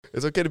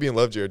It's okay to be in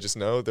love, Jared. Just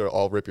know they'll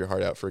all rip your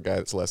heart out for a guy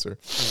that's lesser.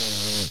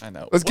 I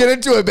know. Let's get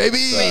into it,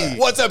 baby.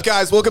 What's up,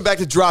 guys? Welcome back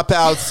to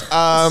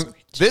Dropouts.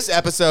 This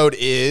episode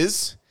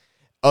is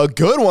a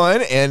good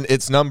one, and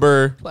it's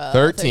number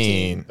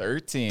 13.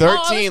 13.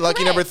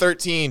 Lucky number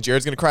 13.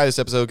 Jared's going to cry this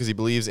episode because he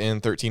believes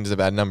in 13 is a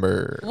bad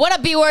number. What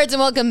up, B-Words, and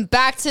welcome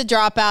back to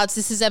Dropouts.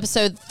 This is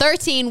episode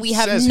 13. We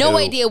have Says no who?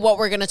 idea what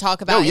we're going to talk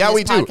about No, yeah, in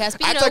we this do. podcast.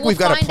 But, Act like we'll we've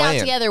got a find plan. out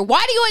together.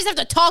 Why do you always have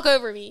to talk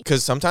over me?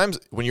 Because sometimes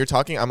when you're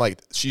talking, I'm like,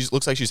 she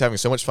looks like she's having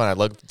so much fun. I'd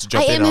love to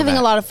jump I in am on having that.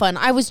 a lot of fun.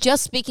 I was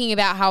just speaking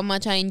about how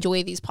much I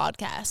enjoy these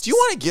podcasts. Do you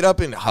want to get up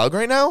and hug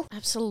right now?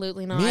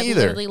 Absolutely not. Me I either.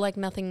 literally like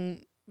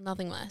nothing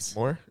less.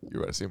 More?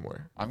 You're about to say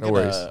more. I'm no gonna,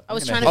 worries. I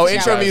was I'm trying gonna to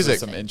hit figure you intro guys with music.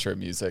 Some intro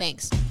music.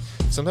 Thanks.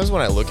 Sometimes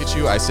when I look at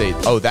you, I say,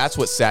 oh, that's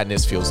what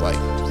sadness feels like.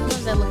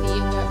 Sometimes I look at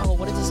you and go, oh,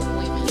 what a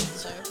disappointment.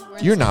 So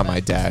You're not my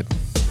dad.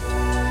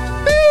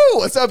 Woo!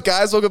 What's up,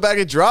 guys? Welcome back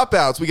to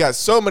Dropouts. We got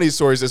so many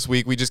stories this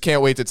week. We just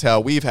can't wait to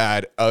tell. We've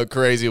had a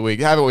crazy week,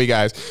 haven't we,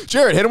 guys?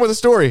 Jared, hit him with a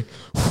story.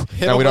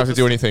 Now we don't have to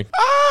do anything.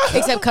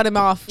 Except cut him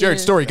off. Jared,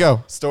 story,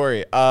 go.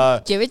 Story.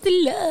 Jared's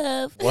the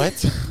love. What?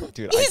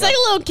 Dude, He's like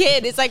a little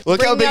kid. It's like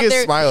Look how bringing big up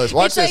his smile is.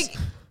 Watch it's this. like-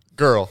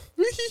 Girl.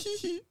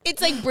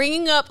 It's like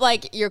bringing up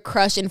like your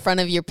crush in front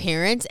of your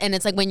parents, and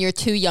it's like when you're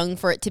too young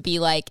for it to be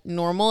like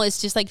normal. It's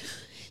just like,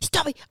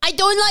 stop it! I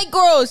don't like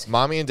girls.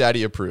 Mommy and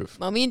daddy approve.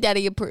 Mommy and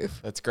daddy approve.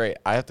 That's great.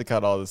 I have to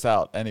cut all this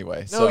out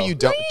anyway. No, you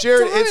don't. you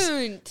Jared,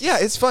 don't.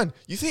 it's fun.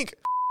 You think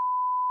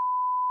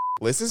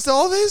listens to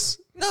all this?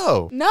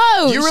 No.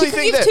 No, You really she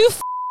think think that- too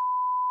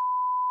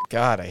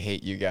God, I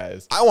hate you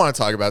guys. I want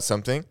to talk about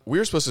something. We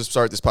were supposed to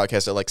start this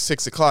podcast at like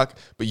 6 o'clock,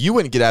 but you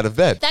wouldn't get out of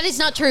bed. That is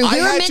not true. I We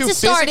were had meant to to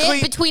start physically-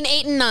 it between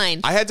 8 and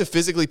 9. I had to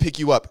physically pick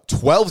you up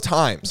 12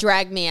 times.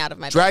 Drag me out of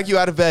my bed. Drag you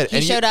out of bed.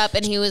 He showed up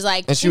and he was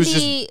like, and she was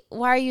 "Cindy,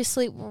 why are you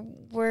asleep?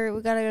 We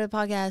gotta go to the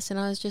podcast." And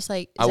I was just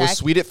like, I was "Zach,"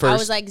 sweet at I first.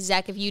 was like,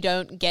 Zach, if you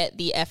don't get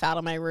the F out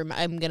of my room,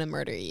 I'm gonna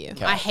murder you.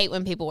 I hate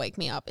when people wake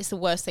me up. It's the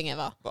worst thing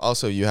ever. But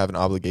also, you have an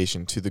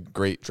obligation to the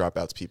great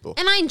Dropouts people.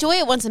 And I enjoy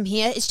it once I'm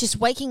here. It's just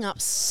waking up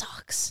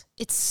sucks.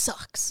 It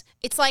sucks.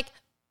 It's like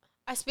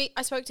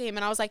I spoke to him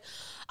and I was like,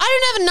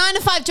 I don't have a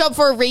 9 to 5 job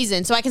for a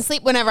reason, so I can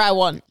sleep whenever I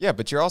want. Yeah,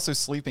 but you're also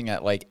sleeping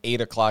at like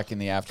 8 o'clock in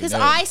the afternoon. Because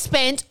I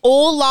spent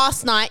all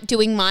last night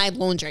doing my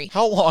laundry.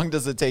 How long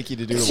does it take you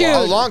to do Dude. A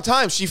laundry? long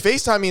time. She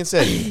FaceTimed me and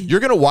said,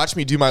 "You're going to watch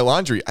me do my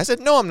laundry." I said,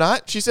 "No, I'm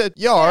not." She said,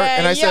 "You are." Yeah,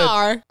 And I you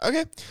are. said,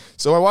 "Okay."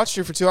 So I watched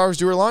her for 2 hours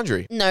do her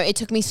laundry. No, it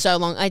took me so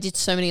long. I did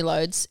so many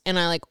loads and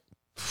I like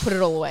put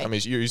it all away. I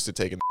mean, you're used to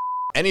taking.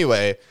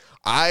 Anyway,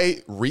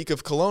 I reek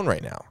of cologne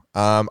right now.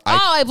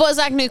 I bought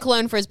Zach new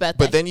cologne for his birthday.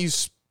 But then you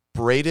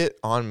sprayed it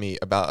on me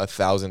about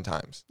 1,000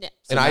 times. yeah.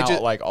 So and I now,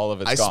 just like all of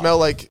it's I gone. smell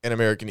like an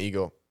American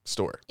Eagle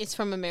store. It's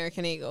from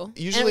American Eagle.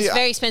 Usually and it was I-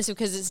 very expensive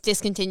because it's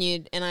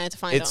discontinued and I had to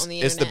find it on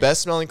the It's internet. the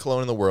best smelling cologne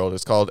in the world.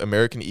 It's called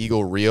American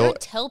Eagle Real. Don't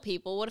tell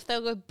people. What if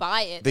they'll go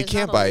buy it? They There's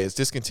can't not buy a- it. It's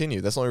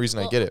discontinued. That's the only reason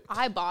I Well, get it.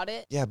 I bought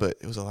it. Yeah, but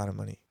it was a lot of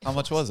money. How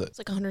much was it? It's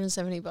like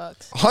 $170.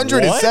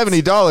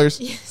 $170.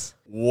 Yes.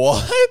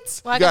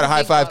 What? Well, I You got a the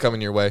high big five bottle.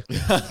 coming your way.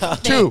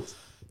 Thanks. 2,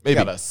 maybe.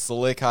 You got a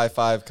slick high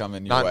five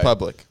coming your Not way. in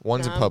public.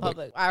 One's No, in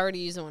public. I already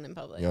used the one in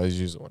public. You always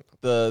use the one.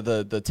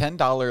 The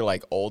 $10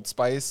 like Old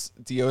Spice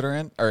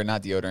deodorant or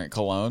not deodorant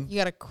cologne. You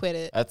gotta quit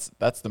it.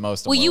 That's the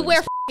most. Well, you willing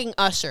wear to fucking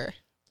Usher.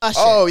 Usher.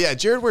 Oh, yeah.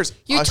 Jared wears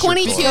You're Usher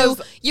 22. cologne.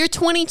 You're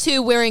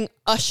 22 wearing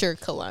Usher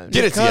cologne.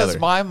 Get it because together.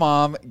 my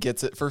mom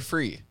gets it for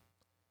free,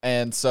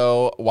 and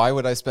so why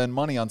would I spend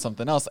money on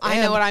something else? I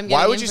And know what I'm getting.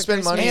 Why would in you for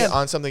spend money Christmas.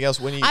 on something else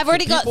when you... I've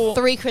already people-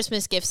 got 3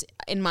 Christmas gifts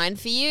in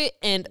mind for you,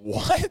 and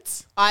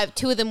What?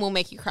 2 of them will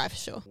make you cry for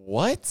sure.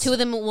 What? 2 of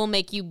them will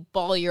make you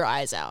bawl your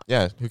eyes out.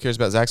 Yeah, who cares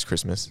about Zach's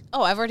Christmas?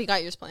 Oh, I've already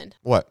got yours planned.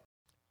 What?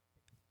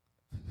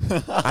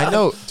 I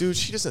know. Dude,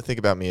 she doesn't think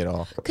about me at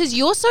all. Because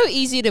you're so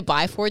easy to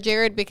buy for,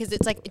 Jared, because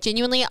it's like,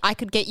 genuinely, I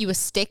could get you a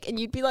stick and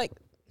you'd be like,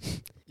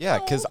 Yeah,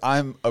 because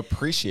I'm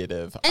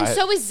appreciative. and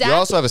so is Zach. You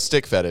also have a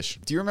stick fetish.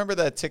 Do you remember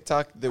that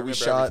TikTok that we remember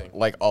shot everything.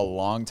 like a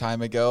long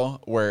time ago,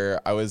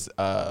 where I was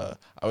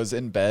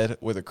in bed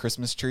with a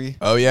Christmas tree?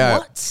 Oh, yeah.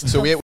 What?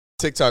 So we had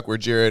TikTok where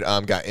Jared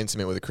got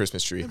intimate with a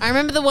Christmas tree. I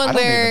remember the one I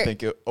don't where, even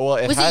think it. Well,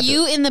 it was had it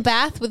you in the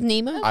bath with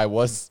Nemo? I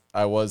was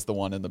the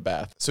one in the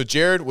bath. So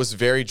Jared was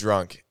very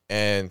drunk,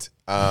 and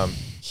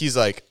he's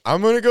like,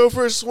 "I'm gonna go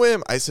for a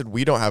swim." I said,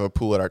 "We don't have a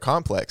pool at our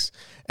complex,"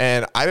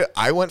 and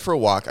I went for a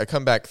walk. I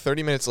come back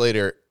 30 minutes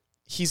later.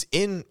 He's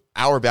in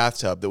our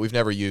bathtub that we've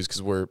never used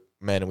because we're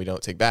men and we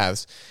don't take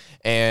baths,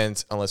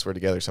 and unless we're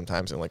together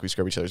sometimes, and like we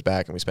scrub each other's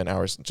back and we spend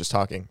hours just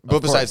talking. But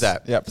Of besides course.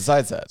 that, yeah.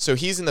 Besides that, so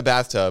he's in the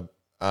bathtub,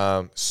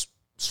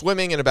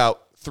 swimming in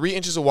about 3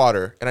 inches of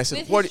water, and I said,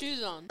 with "What?" his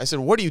shoes on. I said,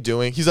 "What are you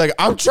doing?" He's like,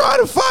 "I'm trying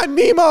to find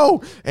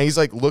Nemo," and he's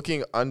like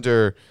looking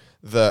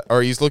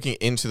he's looking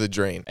into the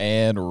drain.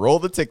 and roll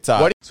the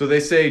TikTok. What? So they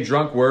say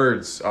drunk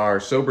words are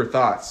sober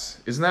thoughts.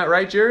 Isn't that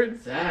right,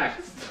 Jared?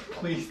 Zach,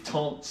 please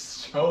don't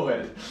show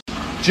it.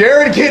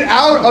 Jared, get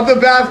out of the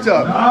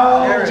bathtub.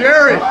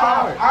 Jared.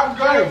 I'm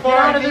going to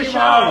fall into the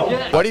shower.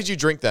 What did you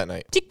drink that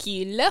night?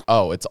 Tequila.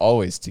 Oh, it's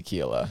always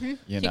tequila.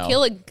 You know,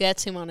 Tequila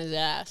gets him on his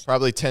ass.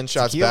 Probably 10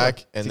 shots Tequila.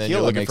 back, and then you're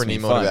Tequila looking makes for me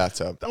Nemo in fun. the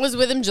bathtub. I was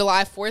with him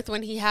July 4th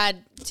when he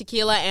had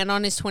tequila, and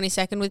on his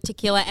 22nd with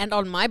tequila, and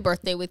on my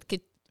birthday with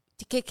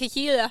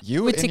tequila.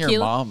 you with and your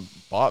mom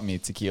bought me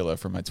tequila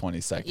for my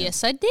 22nd.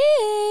 Yes, I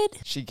did.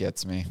 She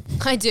gets me.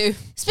 I do.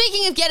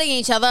 Speaking of getting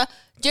each other,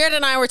 Jared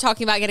and I were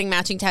talking about getting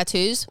matching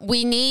tattoos.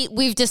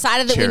 We've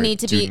decided that Jared, we need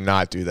to do be.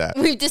 not do that.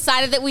 We've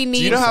decided that we need.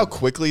 Do you know how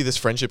quickly this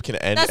friendship can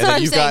end? That's and what then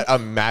I'm you've saying. got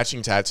a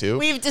matching tattoo?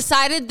 We've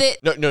decided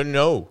that.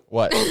 No.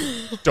 What?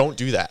 Don't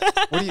do that.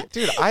 What do you,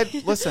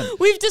 dude? Listen.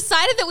 We've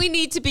decided that we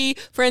need to be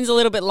friends a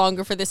little bit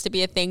longer for this to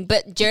be a thing.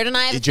 But Jared and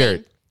I have. Hey,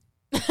 Jared,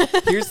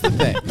 Here's the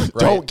thing. Right?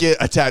 don't get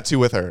a tattoo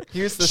with her.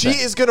 Here's the she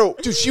thing. is gonna,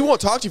 dude. She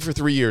won't talk to you for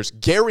 3 years,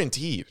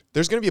 guaranteed.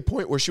 There's gonna be a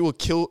point where she will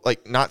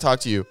not talk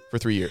to you for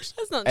 3 years.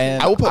 That's not.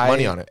 And I will put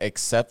money on it.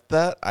 Accept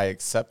that. I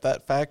accept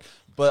that fact.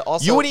 But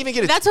also, You wouldn't even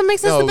get a. That's what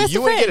makes us the best You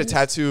of wouldn't get a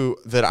friends. tattoo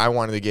that I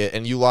wanted to get,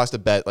 and you lost a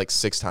bet like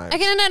 6 times.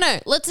 Okay, no.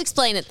 Let's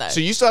explain it though. So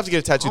you still have to get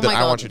a tattoo Oh that my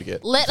I God. want you to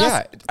get. Let Yeah,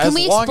 us. Can as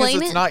we long as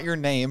explain it's it? not your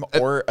name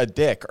or a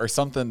dick or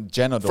something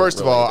genital. First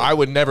of all, related. I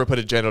would never put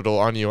a genital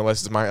on you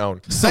unless it's my own.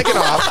 Second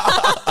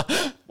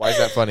off, why is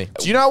that funny?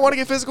 Do you not want to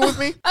get physical with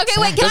me? Okay,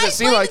 wait. Can Does I it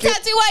seem explain like the it?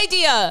 tattoo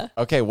idea?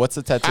 Okay, what's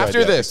the tattoo? After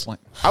idea? this, Explain.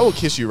 I will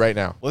kiss you right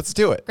now. Let's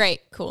do it. Great,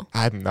 cool.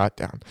 I'm not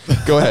down.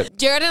 Go ahead.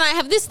 Jared and I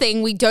have this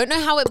thing. We don't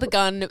know how it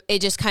begun. It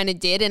just kind of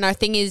did. And our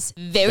thing is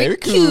very, Very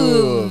cool.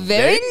 cool.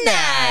 Very, Very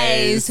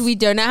nice. nice. We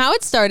don't know how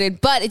it started,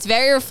 but it's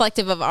very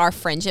reflective of our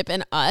friendship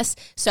and us.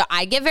 So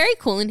I get very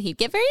cool and he'd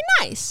get very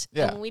nice.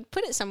 Yeah. And we'd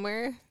put it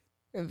somewhere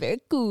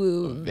very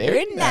cool.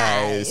 Very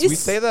nice. We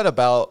say that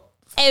about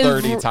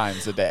Every- 30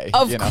 times a day.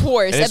 Of you know?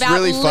 course. And it's about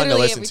really fun to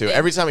literally listen to. everything.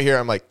 Every time I hear it,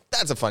 I'm like,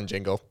 that's a fun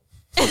jingle.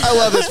 I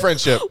love this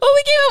friendship. Well,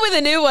 we came up with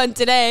a new one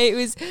today. It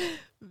was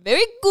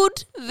very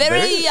good,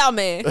 very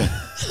yummy.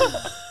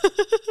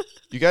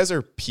 You guys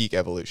are peak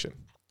evolution.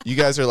 You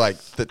guys are like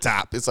the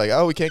top. It's like,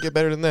 oh, we can't get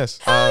better than this.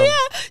 Oh,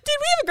 yeah. Dude,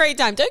 we have a great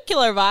time. Don't kill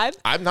our vibe.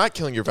 I'm not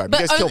killing your vibe.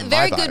 But you guys kill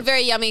very my good, vibe.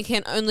 very yummy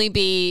can only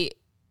be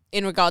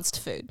in regards to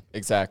food.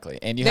 Exactly.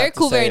 And you Very have to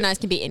cool, say very it- nice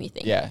can be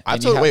anything. Yeah. I'm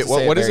and you told- have wait, to what-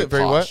 say what is it?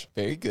 Very what? posh.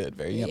 Very good.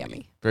 Very yummy.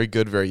 Yummy. Very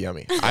good, very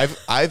yummy.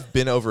 I've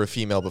been over a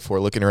female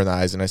before, looking her in the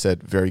eyes, and I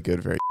said, very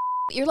good, very.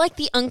 You're like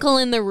the uncle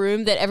in the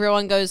room that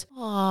everyone goes,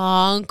 "Oh,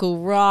 Uncle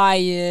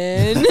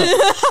Ryan."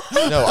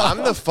 No,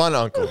 I'm the fun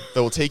uncle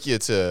that will take you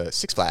to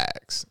Six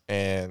Flags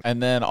and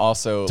And then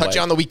also touch like,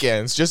 you on the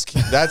weekends. Just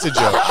that's a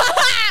joke.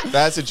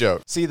 That's a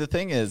joke. see, the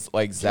thing is,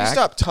 like Can you Zach.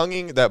 stop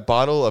tonguing that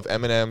bottle of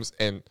M&Ms?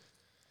 And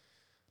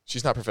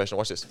she's not professional.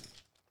 Watch this.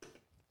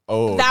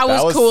 Oh, That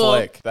was cool.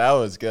 Slick. That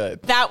was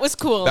good. That was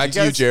cool. Back to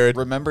you, guys Jared.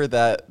 Remember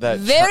that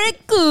Very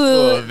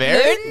cool.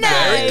 Very, nice.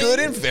 very good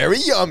and very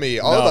yummy.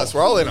 All of No. us,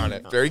 we're all in on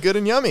it. Very good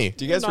and yummy.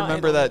 Do you guys Not in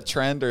remember on that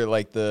trend or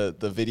like the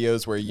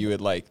videos where you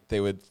would like they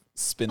would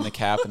spin the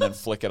cap and then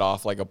flick it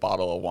off like a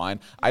bottle of wine?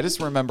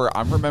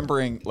 I'm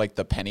remembering like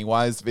the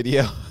Pennywise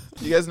video.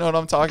 You guys know what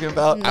I'm talking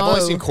about? No. I've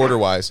only seen quarter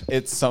wise.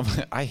 It's some.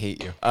 I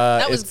hate you.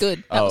 That was it's-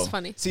 good. That was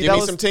funny. See, Give that me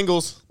was, some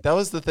tingles. that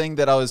was the thing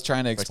that I was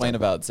trying to explain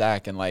time. about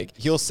Zach, and like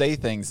he'll say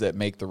things that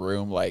make the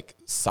room like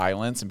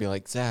silence and be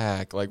like,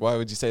 Zach, like why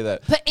would you say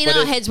that? But in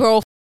our it- heads, we're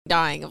all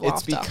dying of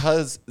it's laughter.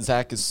 because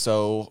Zach is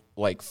so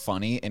like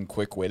funny and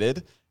quick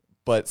witted,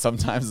 but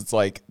sometimes it's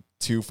like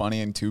too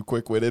funny and too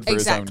quick witted for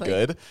Exactly. his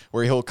own good,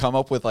 where he'll come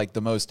up with like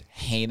the most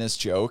heinous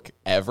joke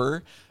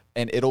ever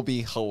and it'll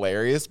be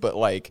hilarious, but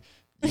like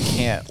you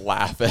can't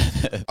laugh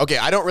at it. Okay,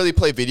 I don't really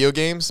play video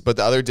games, but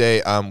the other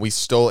day we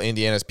stole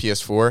Indiana's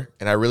PS4,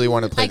 and I really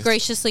want to play. I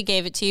graciously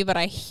gave it to you, but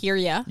I hear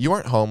ya You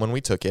weren't home when we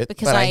took it,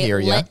 because but I I hear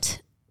you.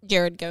 let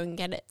Jared go and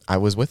get it. I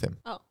was with him.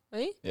 Oh,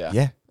 really? Yeah.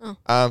 Yeah.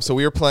 Oh. So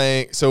we were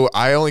playing. So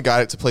I only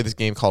got it to play this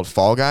game called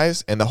Fall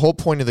Guys, and the whole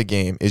point of the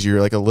game is you're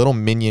like a little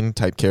minion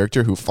type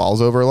character who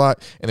falls over a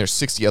lot, and there's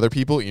 60 other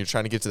people, and you're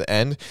trying to get to the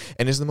end,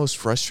 and it's the most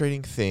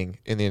frustrating thing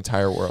in the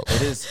entire world.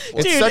 It is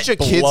It's such a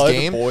kid's blood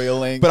game,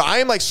 boiling. but I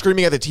am like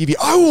screaming at the TV,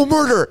 "I will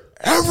murder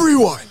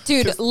everyone!"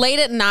 Dude, late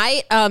at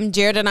night,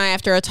 Jared and I,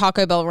 after a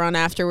Taco Bell run,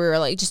 after we were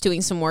like just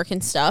doing some work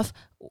and stuff,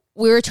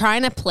 we were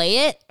trying to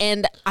play it,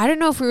 and I don't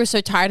know if we were so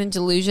tired and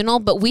delusional,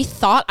 but we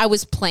thought I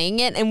was playing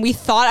it, and we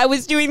thought I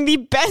was doing the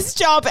best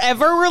job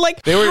ever. We're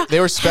like, They were how are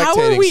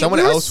spectating. we- Someone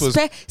we were else was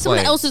someone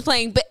playing. else was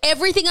playing, but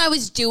everything I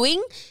was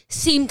doing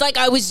seemed like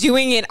I was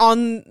doing it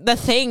on the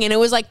thing, and it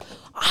was like,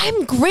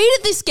 I'm great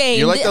at this game.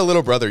 You're like the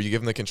little brother. You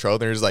give him the control,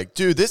 and they're just like,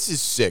 "Dude, this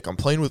is sick. I'm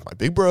playing with my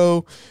big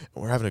bro,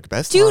 and we're having a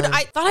best Dude, time."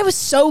 I thought I was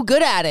so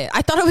good at it.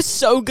 I thought I was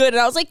so good, and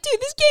I was like, dude,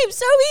 this game's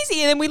so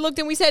easy. And then we looked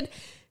and we said,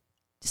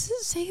 does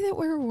it say that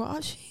we're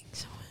watching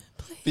someone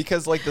play?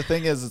 Because like the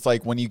thing is, it's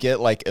like when you get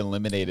like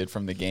eliminated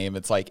from the game,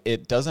 it's like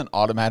it doesn't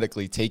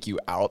automatically take you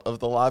out of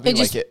the lobby. It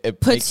just like it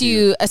puts makes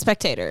you a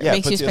spectator. It yeah,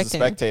 makes it puts you you a as a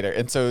spectator. spectator.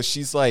 And so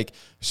she's like,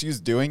 she was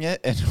doing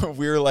it, and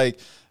we were like,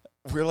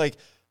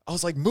 I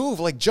was like, move,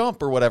 like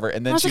jump or whatever.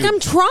 And then I was like, I'm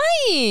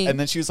trying. and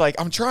then she was like,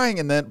 I'm trying.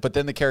 But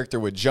then the character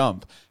would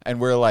jump and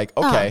we're like,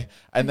 okay.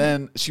 And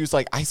then she was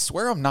like, I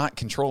swear I'm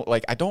not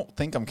like, I don't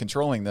think I'm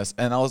controlling this.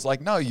 And I was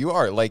like, no, you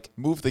are, like,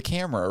 move the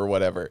camera or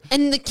whatever.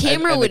 And the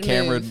camera would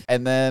move.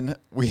 And then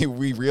we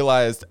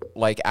realized,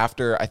 like,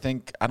 after, I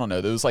don't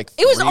know, there was like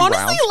It was 3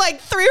 honestly rounds.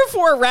 like 3 or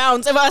 4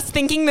 rounds of us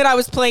thinking that I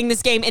was playing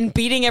this game and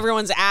beating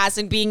everyone's ass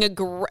and being that's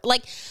what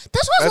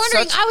I was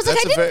wondering. I was like,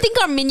 I didn't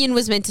think our minion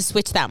was meant to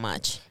switch that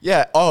much.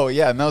 Yeah. Oh,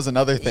 yeah. And that was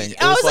another thing.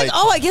 I was like,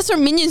 oh, I guess our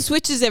minion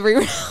switches every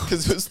round.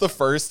 Because it was the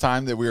first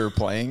time that we were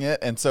playing it.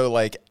 And so,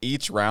 like,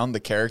 each round the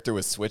character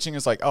was switching.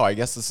 It's like, oh, I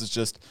guess this is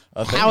just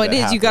a thing. How it that is.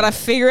 You happened. got to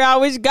figure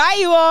out which guy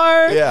you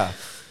are. Yeah.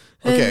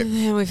 Okay.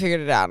 And we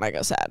figured it out and I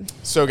got sad.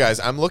 So, guys,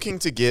 I'm looking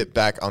to get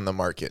back on the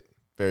market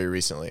very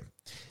recently.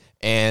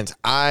 And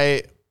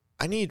I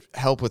need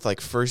help with, like,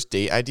 first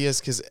date ideas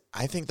because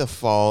I think the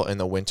fall and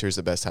the winter is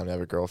the best time to have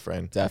a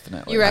girlfriend.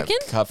 Definitely. You reckon?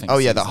 Cuffing Oh,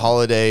 yeah, the season.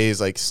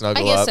 holidays, like, I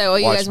snuggle guess up, so. All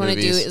you watch guys want to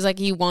do movies. is like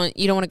you don't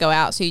want to go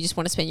out, so you just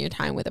want to spend your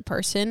time with a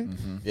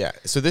person. Yeah,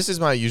 so this is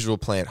my usual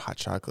plan, hot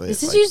chocolate.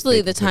 This is like, usually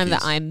bacon the time that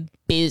cookies. I'm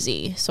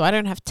busy, so I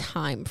don't have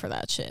time for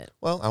that shit.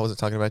 Well, I wasn't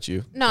talking about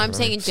you. No, I'm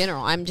saying in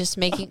general. I'm just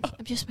making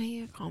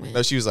a comment.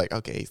 No, she was like,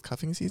 okay, it's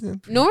cuffing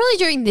season. Normally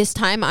during this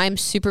time, I'm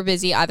super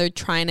busy either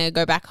trying to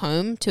go back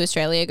home to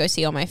Australia, go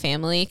see all my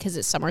family because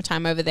it's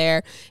summertime over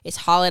there. It's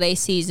holiday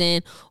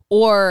season,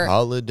 or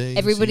Holiday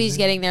everybody's season.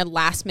 getting their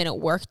last minute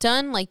work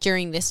done. Like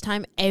during this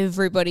time,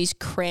 everybody's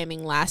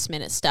cramming last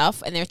minute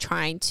stuff and they're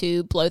trying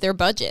to blow their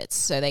budgets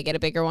so they get a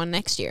bigger one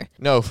next year.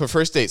 No, for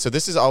first date. So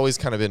this has always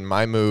kind of been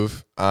my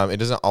move. It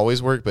doesn't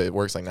always work, but it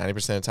works like 90%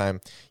 of the time.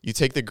 You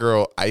take the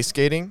girl ice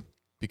skating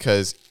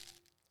because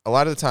a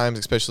lot of the times,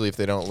 especially if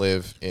they don't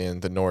live in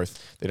the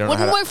north, they don't know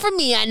how Wouldn't to... work for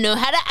me. I know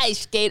how to ice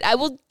skate. I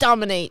will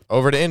dominate.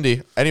 Over to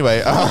Indy.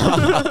 Anyway,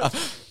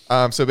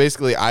 so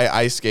basically I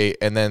ice skate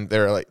and then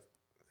they're like,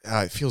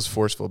 it feels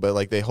forceful, but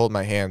like they hold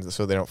my hands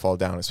so they don't fall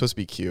down. It's supposed to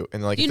be cute.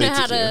 And like, You if know they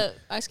how do- to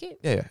ice skate?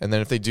 Yeah. And then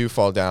if they do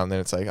fall down,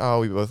 then it's like, oh,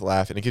 we both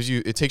laugh. And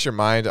it takes your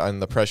mind on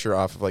the pressure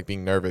off of like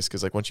being nervous.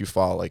 Cause like once you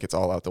fall, like it's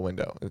all out the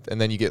window.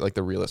 And then you get like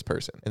the realest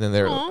person. And then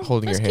they're Aw,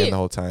 holding your that's hand cute. the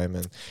whole time.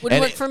 And Wouldn't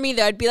work for me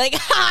though. I'd be like,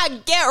 ha,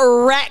 get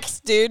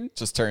wrecked, dude.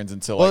 Just turns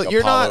into well, like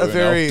you're Apollo not a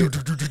very, Uno.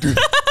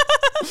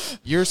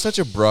 you're such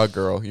a bra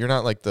girl. You're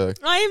not like the,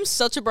 I am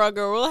such a bra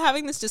girl. We were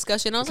having this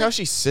discussion. I was look how like,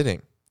 she's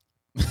sitting.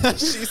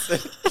 She said,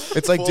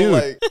 It's like, full, dude,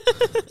 like-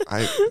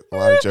 a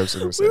lot of jokes are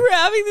going to say. we were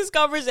having this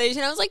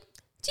conversation. I was like,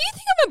 do you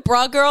think I'm a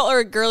bra girl or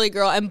a girly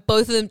girl? And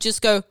both of them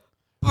just go,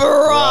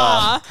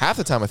 bra. Half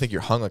the time I think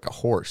you're hung like a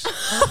horse.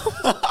 I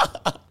don't know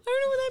what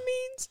that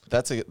means.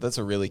 That's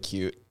a really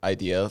cute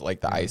idea, like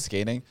the ice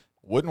skating.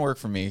 Wouldn't work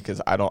for me because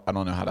I don't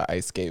know how to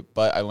ice skate.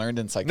 But I learned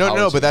in psychology.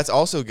 No, but that's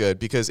also good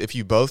because if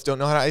you both don't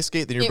know how to ice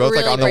skate, then you're It both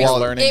like really on the breaks- wall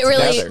learning It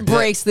really together.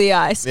 breaks the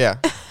ice. Yeah.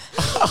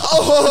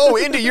 oh,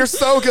 Indy, you're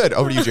so good.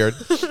 Over to you, Jared.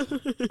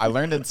 I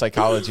learned in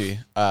psychology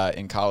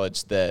in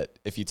college that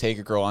if you take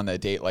a girl on a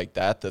date like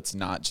that, that's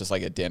not just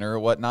like a dinner or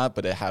whatnot,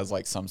 but it has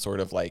like some sort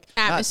of like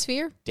not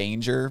Atmosphere.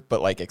 danger,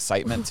 but like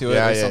excitement to it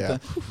Yeah, or yeah,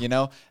 something. You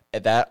know,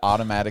 that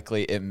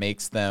automatically it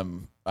makes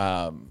them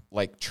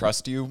like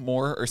trust you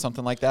more or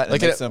something like that.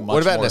 Like, it makes them what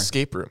much about an more,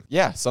 escape room?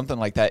 Yeah, something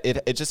like that.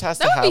 It just has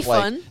That to would be have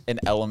like fun. an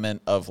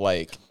element of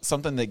like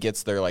something that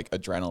gets their like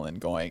adrenaline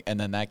going, and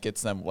then that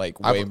gets them like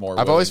way more.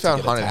 I've always willing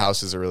found to get haunted attacked.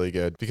 houses are really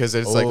good because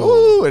it's like,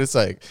 Oh. ooh, and it's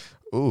like,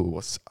 ooh,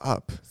 what's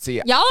up?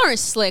 See, Y'all aren't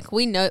slick.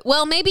 We know.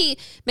 Well, maybe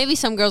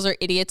some girls are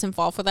idiots and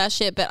fall for that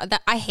shit.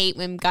 But I hate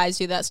when guys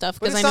do that stuff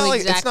But because it's I know not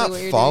like exactly it's what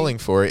not you're falling doing.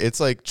 for it. It's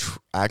like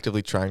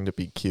actively trying to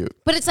be cute.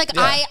 But it's like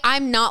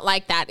I'm not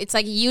like that. It's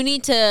like you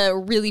need to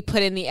really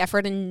put in the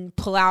effort and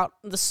pull out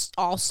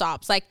all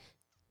stops. Like,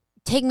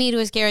 take me to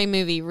a scary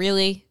movie.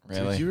 Really?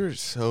 really, Dude, you're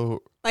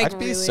so Like, I'd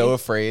be really? so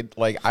afraid.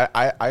 Like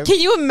I Can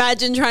you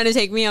imagine trying to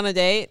take me on a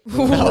date?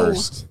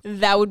 worst.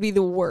 That would be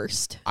the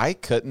worst. I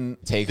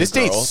couldn't take this a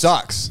girl. date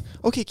sucks.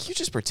 Okay, can you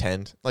just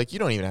pretend? Like you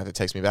don't even have to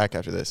text me back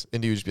after this.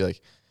 And you just be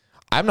like,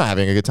 I'm not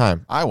having a good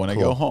time. I want to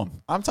Cool. go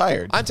home. I'm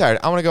tired. I'm tired.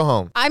 I want to go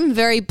home. I'm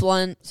very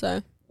blunt,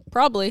 so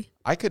probably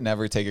I could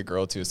never take a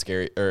girl to a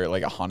scary or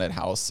like a haunted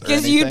house.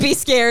 because you'd be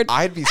scared.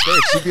 I'd be scared.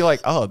 She'd be like,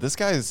 "Oh, this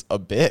guy's a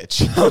bitch."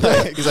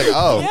 He's like,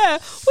 oh, Yeah.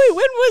 Wait, when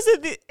was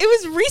it? It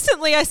was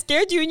recently. I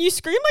scared you, and you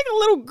screamed like a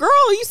little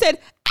girl. You said,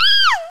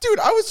 "Ah!" Dude,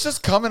 I was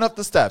just coming up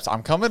the steps.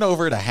 I'm coming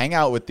over to hang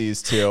out with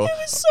these two. It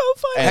was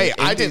so funny. hey,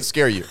 And I Indy- didn't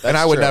scare you, and That's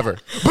I would true. never.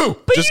 Boo.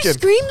 but Just your kidding.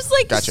 screams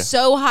like Gotcha.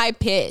 so high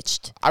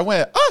pitched. I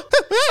went,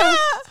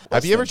 "Ah!"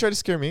 Have you ever tried to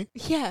scare me?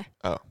 Yeah.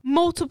 Oh,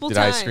 Multiple did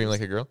times. I scream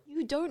like a girl?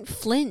 You don't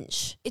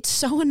flinch. It's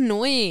so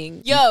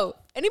annoying. Yo,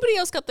 anybody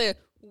else got the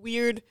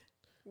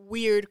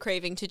weird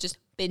craving to just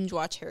binge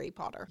watch Harry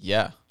Potter?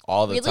 Yeah,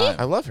 all the Really? I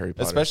time. love Harry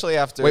Potter. Especially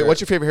after. Wait, what's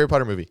your favorite Harry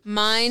Potter movie?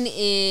 Mine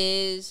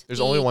is. There's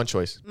only one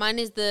choice. Mine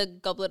is the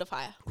Goblet of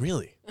Fire.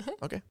 Really?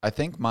 Okay. I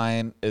think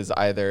mine is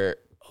either.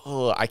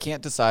 Oh, I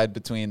can't decide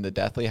between the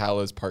Deathly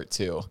Hallows Part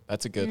 2.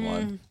 That's a good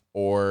one.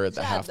 Or the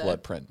Sad, Half Blood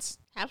though. Prince.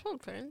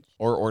 Half-Blood Prince.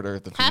 Or Order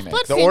of the Half-Blood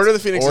Phoenix. The Order of the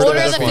Phoenix. Order is of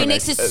the best one.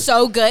 Phoenix is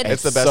so good.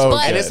 It's the It's best so one,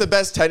 and good. it's the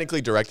best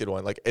technically directed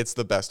one. Like it's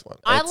the best one.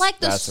 I like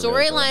the that's a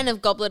really good storyline one.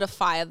 of Goblet of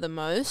Fire the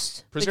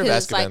most. Prisoner of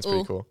because it's Azkaban's pretty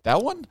ooh. cool.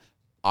 That one,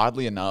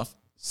 oddly enough,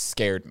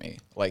 scared me.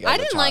 Like I as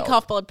a didn't like child.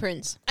 Half-Blood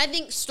Prince. I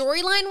think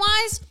storyline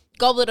wise,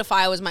 Goblet of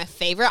Fire was my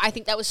favorite. I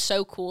think that was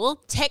so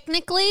cool.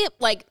 Technically,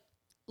 like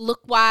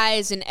look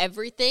wise and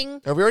everything.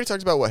 Have we already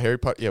talked about what Harry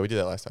Potter? Yeah, we did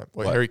that last time.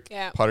 What What? Harry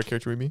Yeah. Potter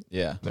character we meet?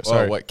 Yeah. No, Oh,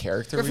 sorry. what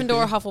character? we'd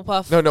Gryffindor, be?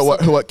 Hufflepuff. No.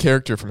 Slytherin, What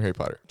character from Harry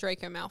Potter?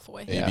 Draco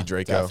Malfoy. Yeah. Maybe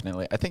Draco.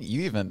 Definitely. I think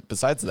you even,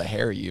 besides the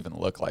hair, you even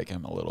look like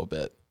him a little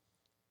bit.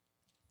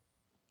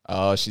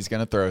 Oh, she's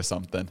gonna throw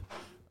something.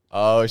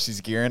 Oh,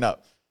 she's gearing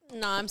up.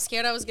 No, I'm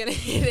scared I was gonna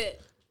hit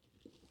it.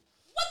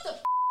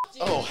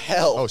 Oh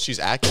hell! Oh, she's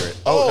accurate.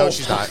 Oh, no,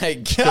 she's not. My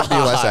Could be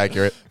less God.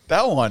 accurate.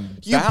 That one.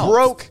 You bounced.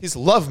 broke his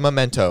love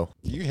memento.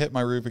 You hit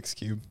my Rubik's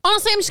cube.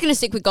 Honestly, I'm just gonna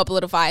stick with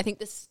Goblet of Fire. I think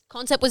this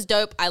concept was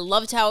dope. I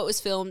loved how it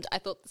was filmed. I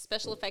thought the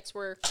special effects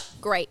were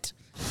great.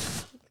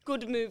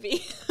 Good movie.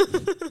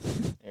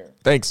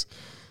 Thanks.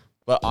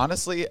 But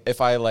honestly, if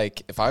I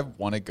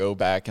want to go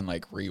back and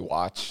like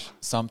rewatch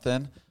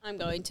something, I'm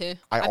going to.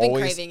 I I've been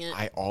always craving it.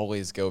 I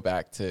always go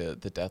back to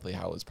the Deathly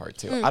Hallows Part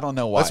 2. I don't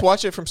know why. Let's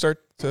watch it from start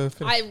to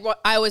finish.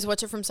 I always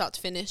watch it from start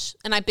to finish,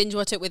 and I binge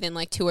watch it within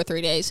like 2 or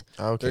 3 days.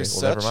 Okay, There's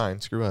well, never such-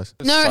 mind. Screw us.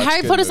 No, Such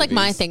Harry good Potter's like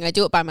my movies. thing. I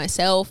do it by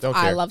myself. Don't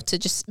I care. love to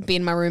just be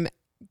in my room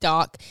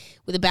dark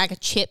with a bag of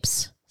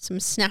chips, some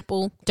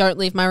Snapple. Don't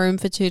leave my room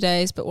for 2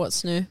 days, but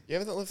what's new? You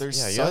haven't left, There's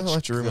you haven't such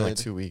left your room in like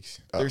good- 2 weeks.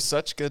 There's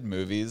such good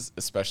movies,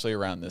 especially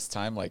around this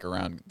time, like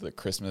around the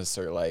Christmas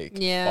or like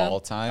Yeah. fall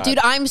time. Dude,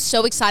 I'm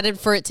so excited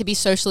for it to be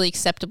socially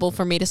acceptable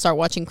for me to start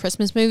watching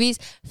Christmas movies.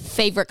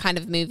 Favorite kind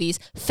of movies.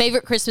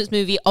 Favorite Christmas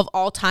movie of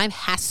all time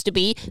has to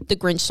be The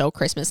Grinch Stole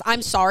Christmas.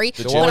 I'm sorry.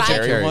 the but Jim Jim I-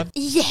 Carrey Carrey one.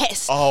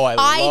 Yes. Oh, I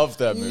love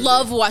that movie.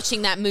 love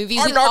watching that movie.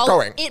 I'm with not all-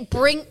 going. It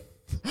bring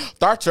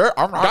That's it.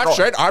 I'm not That's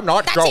going. it. I'm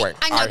not That's going. it.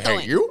 I'm not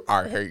going. you.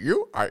 I hate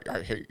you. I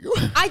hate you.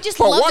 I just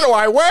But love what it. do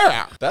I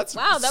wear? That's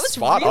Wow, that was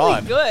spot really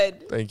on.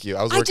 good. Thank you.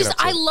 I was I working just up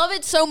to I it. love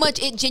it so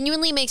much. It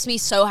genuinely makes me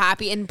so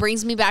happy and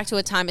brings me back to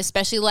a time,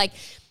 especially like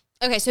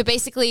okay, so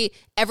basically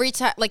every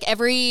time like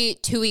every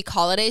 2-week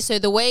holiday. So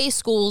the way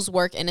schools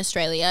work in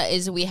Australia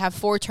is we have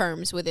 4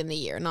 terms within the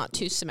year, not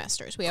 2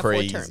 semesters. We have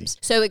Crazy. 4 terms.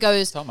 So it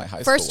goes how my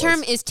high first school was.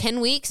 term is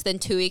 10 weeks, then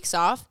 2 weeks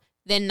off.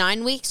 Then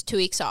 9 weeks, 2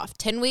 weeks off.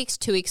 10 weeks,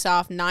 2 weeks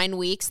off. 9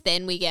 weeks,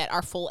 then we get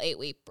our full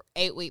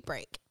 8-week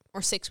break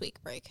or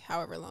 6-week break,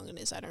 however long it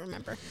is. I don't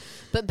remember.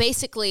 But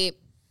basically,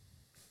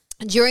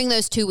 during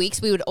those 2 weeks,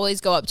 we would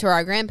always go up to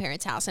our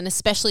grandparents' house, and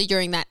especially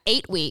during that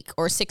 8-week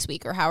or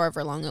 6-week or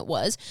however long it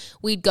was,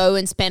 we'd go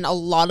and spend a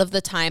lot of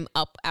the time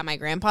up at my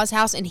grandpa's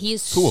house, and he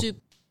is Cool.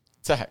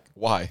 Heck,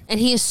 why? and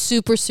he is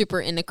super,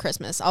 super into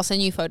Christmas. I'll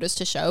send you photos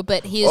to show,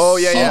 but he is Oh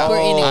yeah, super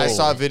yeah. into I it.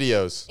 saw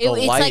videos. It- The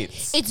it's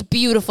lights. like it's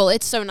beautiful.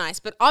 It's so nice.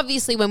 But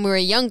obviously, when we were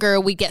younger,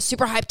 we'd get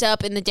super hyped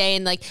up in the day,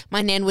 and like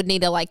my nan would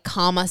need to like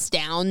calm us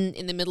down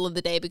in the middle of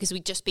the day because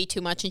we'd just be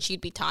too much and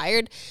she'd be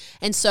tired,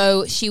 and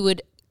so she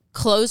would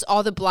close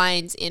all the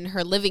blinds in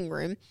her living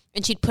room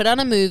and she'd put on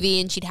a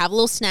movie and she'd have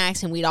little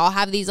snacks and we'd all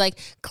have these like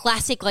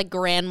classic like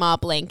grandma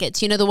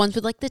blankets, you know, the ones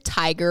with like the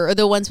tiger or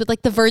the ones with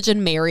like the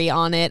Virgin Mary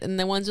on it and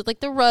the ones with like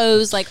the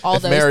rose, like all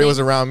If those Mary things. was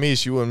around me,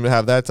 she wouldn't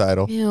have that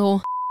title.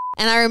 Ew.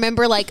 And I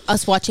remember like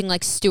us watching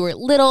like Stuart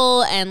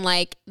Little and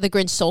like The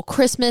Grinch Stole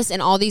Christmas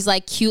and all these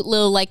like cute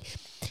little like.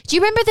 Do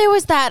you remember there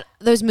was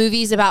those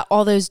movies about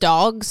all those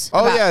dogs? Oh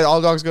About- yeah,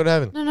 all dogs go to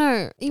heaven.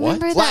 No. You What?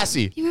 remember that?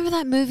 Lassie. You remember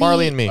that movie?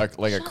 Marley and me.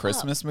 Like a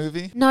Christmas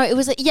movie? No, it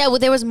was like yeah. Well,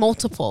 there was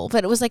multiple,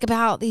 but it was like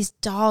about these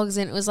dogs,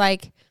 and it was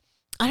like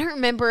I don't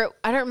remember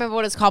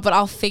what it's called, but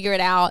I'll figure it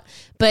out.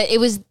 But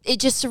it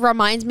just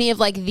reminds me of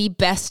like the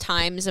best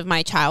times of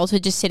my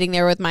childhood, just sitting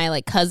there with my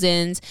like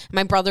cousins.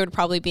 My brother would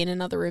probably be in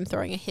another room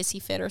throwing a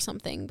hissy fit or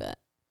something, but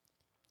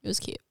it was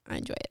cute. I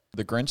enjoy it.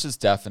 The Grinch is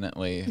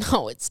definitely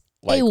No, it's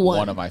like A1.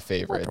 one of my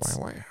favorites.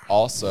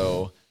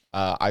 Also,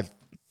 I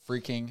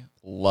freaking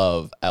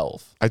love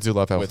Elf I do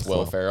love Elf with as Will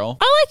well. Ferrell.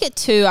 I like it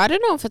too. I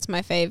don't know if it's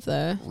my fave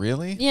though.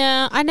 Really?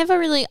 Yeah, I never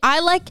really. I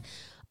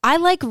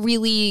like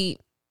really.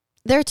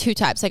 There are 2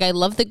 types. Like I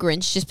love The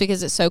Grinch just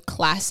because it's so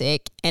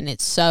classic and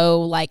it's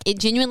so like it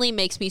genuinely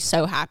makes me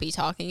so happy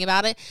talking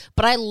about it.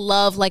 But I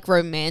love like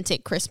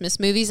romantic Christmas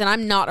movies, and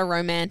I'm not a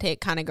romantic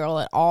kind of girl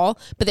at all.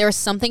 But there is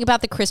something about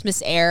the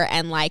Christmas air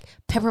and like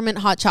peppermint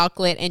hot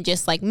chocolate and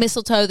just like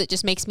mistletoe that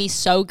just makes me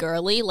so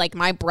girly. Like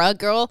my bruh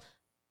girl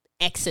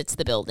exits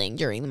the building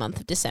during the month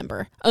of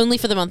December. Only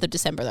for the month of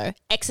December though.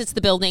 Exits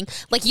the building.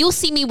 Like you'll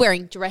see me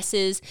wearing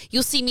dresses.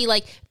 You'll see me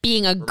like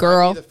being a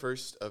girl. The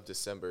 1st of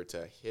December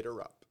to hit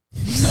her up.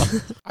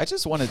 I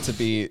just wanted to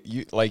be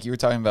you were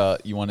talking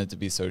about you wanted to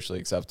be socially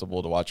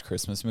acceptable to watch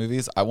Christmas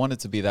movies. I wanted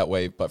to be that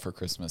way, but for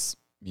Christmas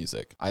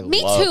music.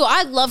 Me too.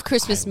 I love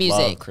Christmas music.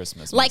 Love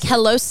Christmas Like music.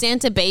 Hello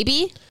Santa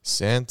Baby.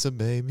 Santa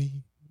baby.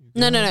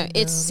 No.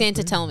 It's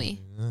Santa Tell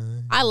Me.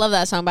 I love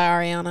that song by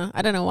Ariana.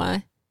 I don't know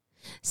why.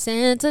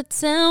 Santa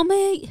Tell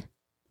Me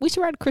We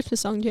should write a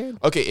Christmas song, Jared.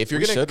 Okay, if you're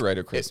We gonna should write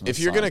a Christmas if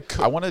you're song.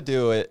 gonna I want to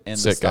do it in the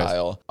Sick, guys.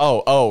 style.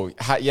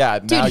 Yeah.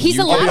 Dude, now he's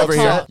you a lot get of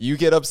upset. talk. You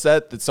get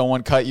upset that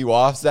someone cut you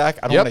off, Zach.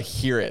 I don't Yep. want to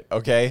hear it.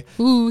 Okay.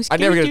 Ooh, I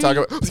never gonna talk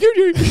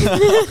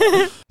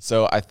about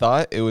So I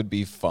thought it would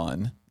be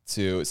fun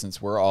to,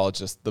 since we're all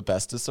just the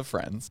bestest of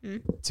friends,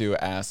 to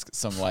ask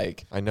some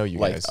like I know you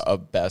like guys. a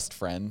best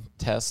friend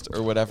test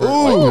or whatever.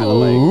 Like, kinda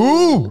like,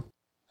 Ooh.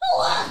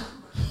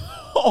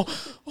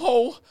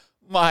 oh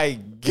my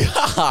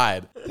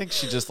God! I think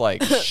she just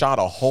like shot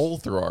a hole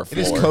through our It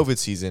floor. is COVID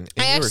season.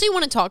 and I you were- actually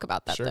want to talk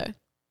about that Sure.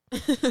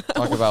 though.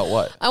 Talk about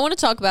what? I want to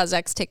talk about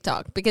Zach's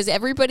TikTok because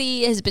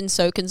everybody has been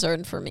so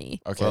concerned for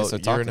me. Okay, well, so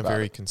you're talk in a about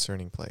very it.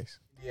 concerning place.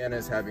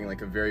 Deanna's having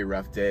like a very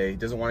rough day,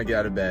 doesn't want to get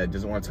out of bed,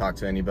 doesn't want to talk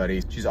to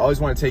anybody. She's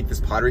always wanted to take this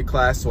pottery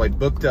class, so I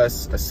booked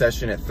us a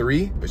session at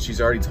 3, but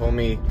she's already told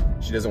me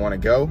she doesn't want to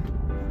go.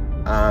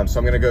 So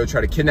I'm gonna go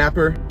try to kidnap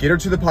her, get her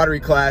to the pottery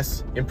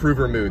class, improve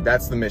her mood.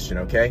 That's the mission,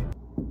 okay?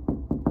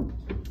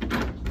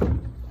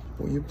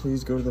 Will you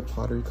please go to the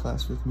pottery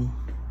class with me?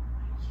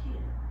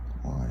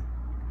 Why?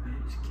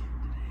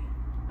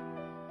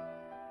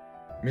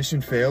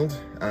 Mission failed.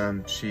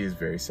 She is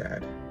very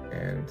sad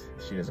and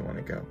she doesn't want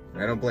to go.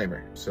 And I don't blame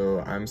her. So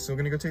I'm still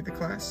gonna go take the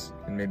class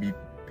and maybe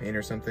paint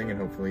her something and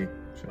hopefully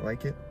she'll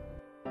like it.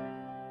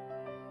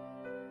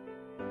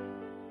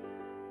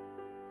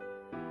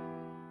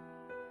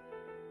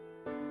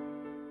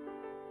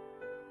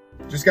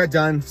 Just got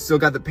done, still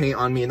got the paint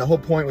on me, and the whole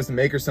point was to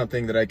make her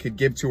something that I could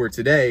give to her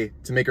today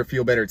to make her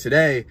feel better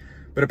today.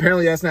 But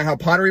apparently that's not how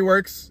pottery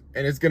works,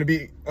 and it's gonna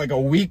be like a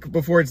week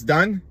before it's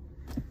done.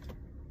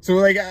 So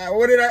like,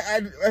 what did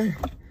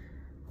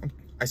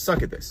I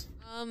suck at this.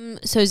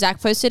 So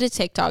Zach posted a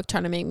TikTok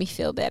trying to make me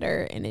feel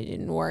better, and it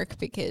didn't work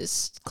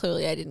because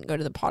clearly I didn't go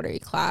to the pottery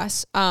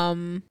class.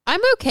 I'm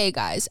okay,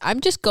 guys. I'm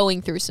just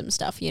going through some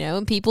stuff,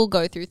 and people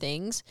go through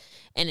things,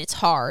 and it's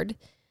hard.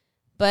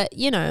 But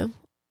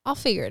I'll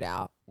figure it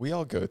out. We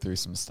all go through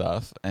some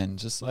stuff, and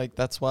just like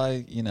that's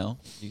why you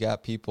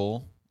got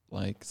people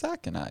like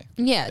Zach and I.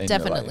 Yeah, in your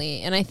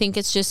definitely. And I think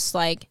it's just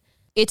like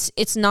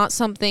it's not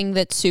something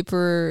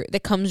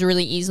that comes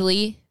really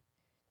easily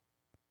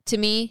to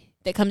me.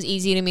 That comes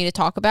easy to me to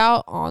talk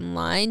about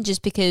online,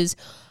 just because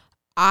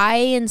I,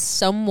 in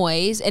some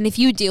ways, and if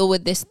you deal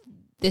with this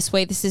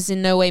way, this is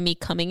in no way me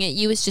coming at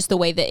you. It's just the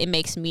way that it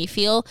makes me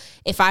feel.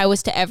 If I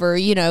was to ever,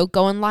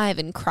 go on live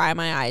and cry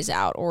my eyes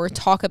out or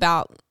talk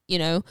about,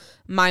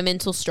 my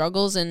mental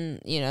struggles and,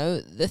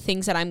 the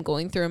things that I'm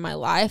going through in my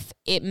life,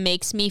 it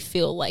makes me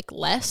feel like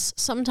less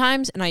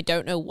sometimes. And I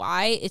don't know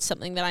why. It's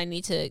something that I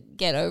need to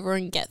get over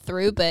and get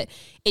through, but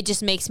it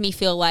just makes me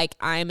feel like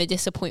I'm a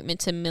disappointment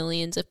to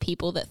millions of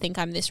people that think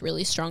I'm this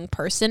really strong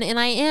person. And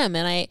I am.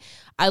 And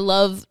I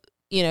love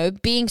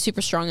being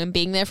super strong and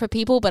being there for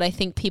people, but I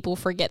think people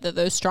forget that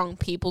those strong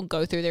people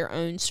go through their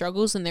own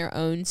struggles and their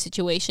own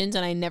situations,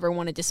 and I never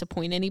want to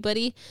disappoint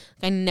anybody.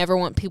 I never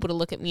want people to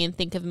look at me and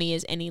think of me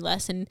as any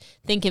less and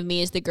think of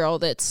me as the girl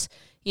that's,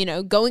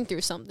 going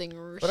through something.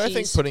 But I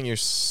think putting your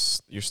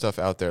stuff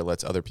out there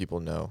lets other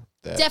people know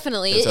that.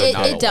 Definitely. it's It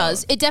not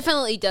does. It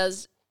definitely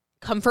does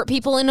comfort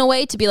people in a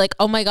way to be like,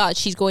 oh my God,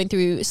 she's going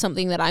through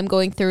something that I'm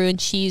going through, and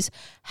she's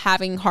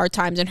having hard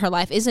times, and her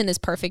life isn't as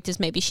perfect as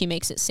maybe she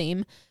makes it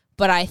seem.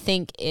 But I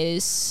think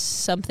is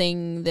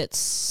something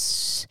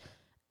that's,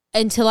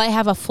 until I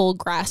have a full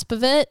grasp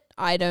of it,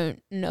 I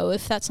don't know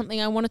if that's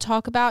something I want to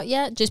talk about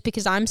yet, just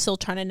because I'm still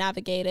trying to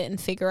navigate it and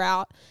figure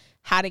out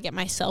how to get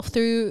myself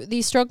through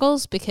these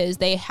struggles, because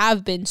they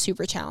have been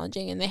super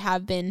challenging and they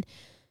have been,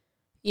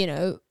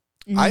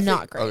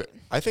 not great. Okay,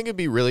 I think it'd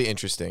be really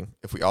interesting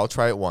if we all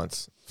try it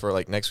once for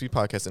like next week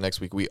podcast, and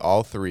next week we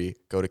all 3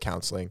 go to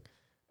counseling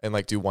and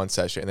like do one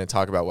session and then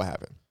talk about what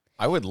happened.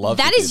 I would love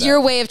That to do is your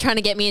way of trying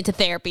to get me into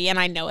therapy, and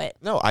I know it.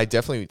 No, I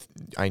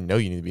know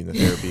you need to be in the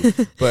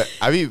therapy, but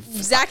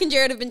Zach and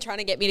Jared have been trying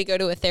to get me to go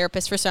to a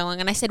therapist for so long,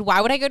 and I said,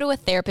 why would I go to a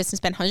therapist and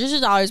spend hundreds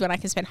of dollars when I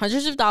can spend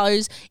hundreds of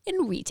dollars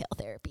in retail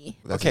therapy?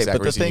 that's Okay, exactly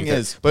but the what you thing need to-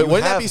 is, but you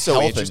wouldn't that have be so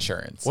health interesting?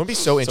 insurance? Wouldn't it be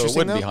so interesting? So it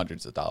wouldn't be though?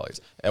 hundreds of dollars.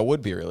 It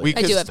would be really. We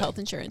I do Because- have health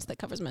insurance that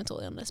covers mental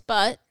illness,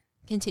 but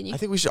continue. I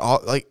think we should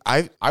all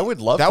I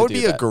would love that to would do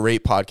be a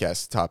great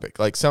podcast topic.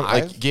 Like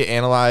get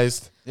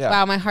analyzed. Yeah.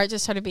 Wow, my heart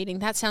just started beating.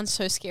 That sounds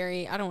so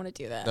scary. I don't want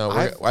to do that. No,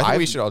 I think I've-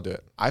 we should all do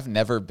it. I've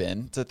never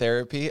been to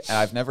therapy, and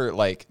I've never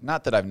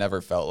not that I've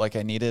never felt like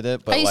I needed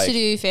it, but I used like to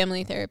do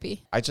family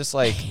therapy. I just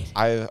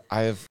I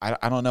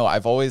don't know.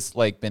 I've always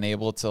been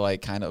able to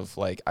kind of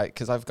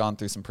because I've gone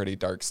through some pretty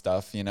dark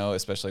stuff,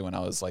 especially when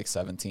I was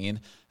 17.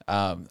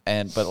 But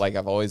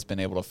I've always been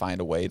able to find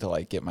a way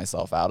to get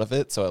myself out of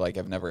it. So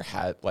I've never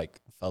had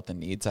felt the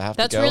need to have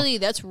That's to go.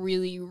 that's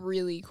really,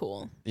 really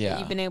cool. that Yeah.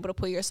 you've been able to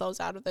pull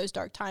yourselves out of those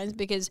dark times,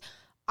 because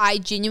I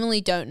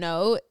genuinely don't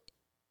know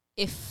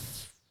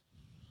if,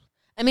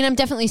 I'm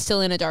definitely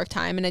still in a dark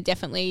time, and it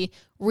definitely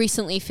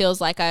recently feels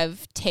like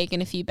I've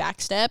taken a few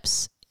back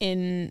steps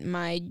in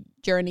my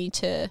journey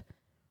to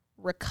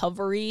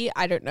recovery.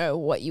 I don't know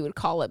what you would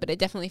call it, but it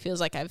definitely feels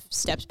like I've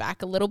stepped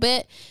back a little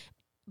bit.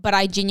 But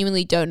I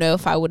genuinely don't know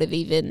if I would have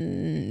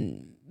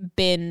even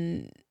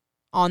been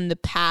on the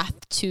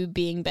path to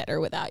being better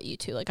without you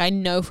two. Like, I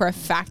know for a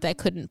fact I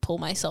couldn't pull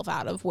myself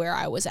out of where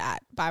I was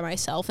at by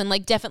myself. And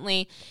like,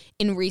 definitely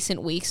in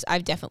recent weeks,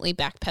 I've definitely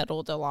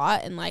backpedaled a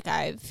lot, and like,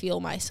 I feel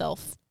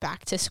myself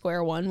back to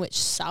square one, which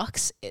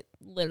sucks. It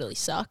literally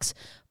sucks.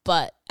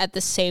 But at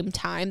the same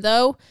time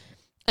though,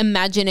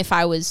 imagine if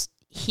I was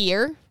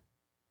here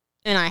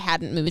and I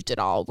hadn't moved at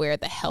all, where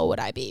the hell would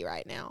I be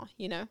right now,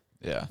 you know?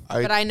 Yeah.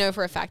 But I know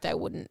for a fact I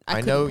wouldn't.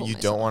 I know you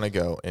don't want to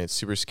go, and it's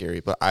super scary,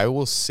 but I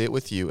will sit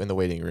with you in the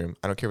waiting room.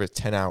 I don't care if it's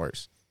 10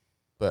 hours.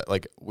 But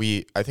like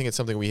I think it's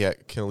something we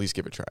can at least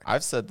give a try.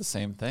 I've said the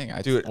same thing.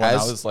 When I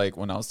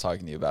was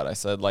talking to you about it, I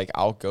said like,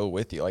 I'll go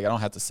with you. Like, I don't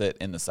have to sit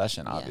in the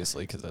session,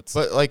 obviously, because that's.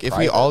 But like, if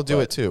we all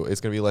do it too,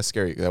 it's gonna be less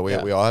scary. That way,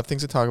 we all have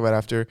things to talk about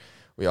after.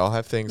 We all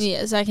have things.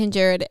 Yeah, Zach and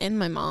Jared and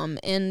my mom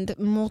and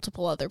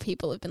multiple other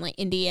people have been like,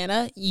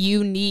 Indiana,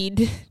 you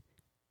need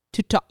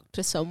to talk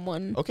to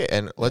someone. Okay,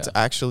 and let's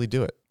actually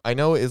do it. I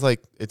know it's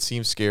like, it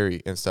seems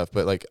scary and stuff,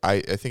 but like,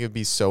 I think it'd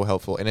be so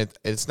helpful. And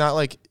it's not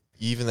like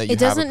even that you have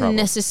a problem. It doesn't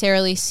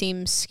necessarily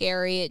seem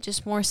scary. It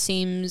just more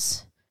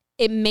seems,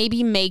 it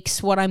maybe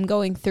makes what I'm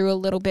going through a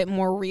little bit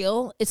more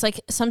real. It's like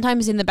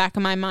sometimes in the back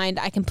of my mind,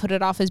 I can put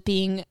it off as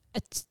being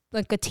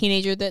like a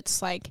teenager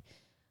that's like,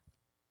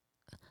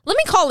 let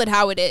me call it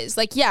how it is.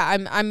 Like, yeah,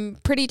 I'm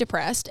pretty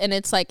depressed, and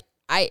it's like,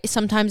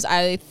 sometimes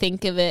I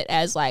think of it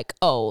as like,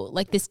 oh,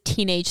 like this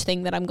teenage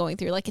thing that I'm going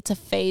through. Like, it's a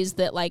phase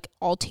that like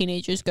all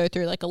teenagers go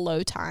through, like a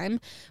low time,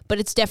 but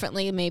it's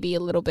definitely maybe a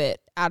little bit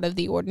out of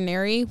the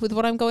ordinary with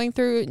what I'm going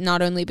through,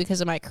 not only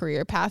because of my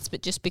career paths,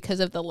 but just because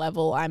of the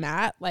level I'm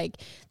at, like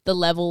the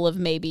level of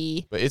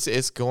maybe. But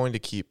it's going to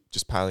keep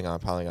just piling on.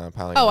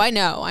 Oh, I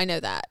know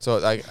that. So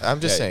like, I'm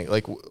just saying,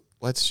 like,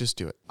 let's just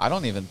do it. I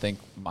don't even think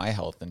my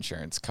health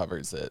insurance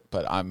covers it,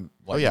 but I'm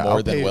like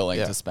more than willing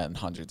to spend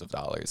hundreds of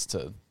dollars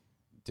to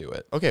do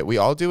it. Okay, we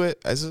all do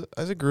it as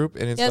a group,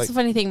 and it's that's the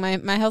funny thing.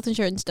 My health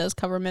insurance does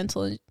cover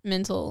mental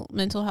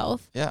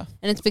health. Yeah,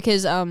 and it's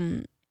because I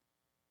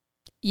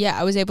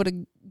was able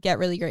to get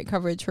really great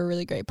coverage for a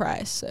really great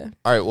price. So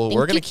all right, well,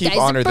 we're gonna keep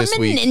Honor this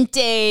week.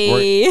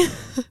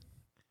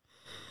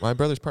 My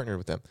brother's partnered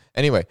with them.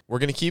 Anyway, we're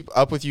gonna keep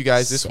up with you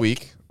guys this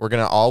week. We're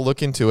gonna all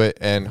look into it,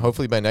 and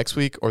hopefully by next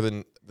week or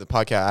the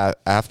podcast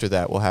after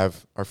that, we'll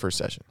have our first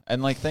session.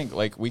 And like,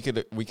 we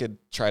could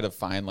try to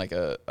find like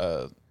a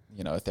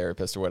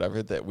therapist or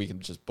whatever that we can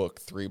just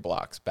book 3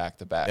 blocks back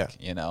to back,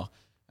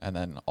 and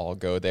then all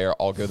go there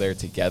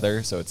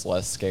together. So it's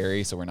less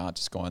scary. So we're not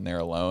just going there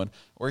alone.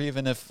 Or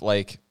even if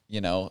we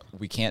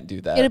can't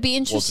do that. It'll be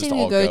interesting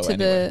to go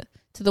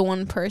to the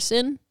one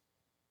person.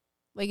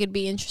 Like, it'd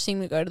be interesting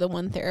to go to the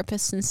one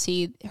therapist and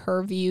see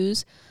her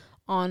views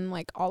on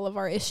like all of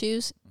our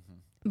issues. Mm-hmm.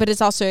 But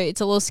it's a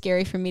little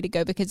scary for me to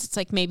go because it's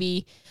like,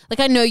 maybe like,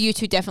 I know you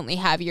two definitely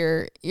have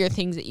your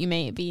things that you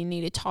maybe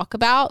need to talk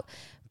about.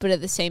 But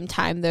at the same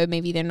time, though,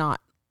 maybe they're not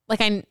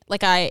I'm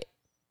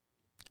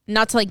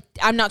not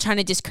trying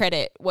to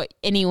discredit what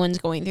anyone's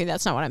going through.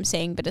 That's not what I'm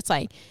saying. But it's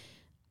like,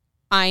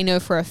 I know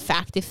for a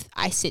fact if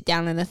I sit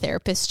down in a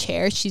therapist's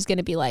chair, she's going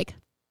to be like,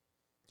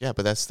 yeah,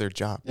 but that's their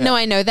job. Yeah. No,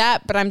 I know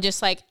that. But I'm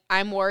just like,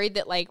 I'm worried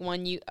that like we're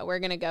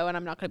going to go and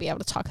I'm not going to be able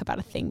to talk about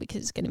a thing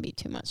because it's going to be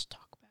too much to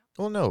talk about.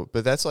 Well, no,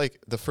 but that's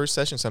like the first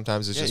session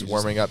sometimes is just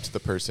warming up to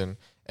the person.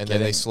 And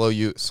then they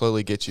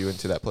slowly get you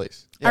into that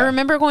place. Yeah. I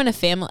remember going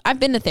to I've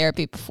been to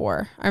therapy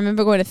before. I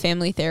remember going to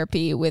family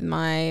therapy with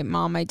my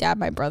mom, my dad,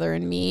 my brother,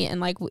 and me.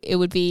 And like, it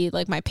would be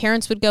like my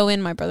parents would go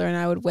in, my brother and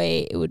I would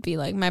wait. It would be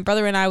like my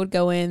brother and I would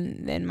go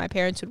in, then my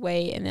parents would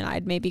wait, and then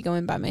I'd maybe go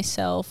in by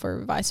myself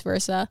or vice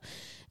versa.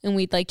 And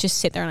we'd like just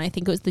sit there, and I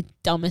think it was the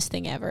dumbest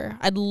thing ever.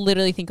 I'd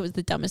literally think it was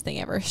the dumbest thing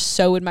ever.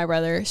 So would my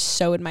brother,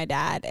 so would my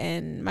dad,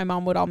 and my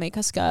mom would all make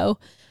us go.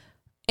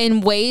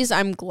 In ways,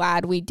 I'm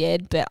glad we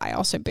did, but I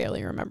also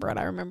barely remember it.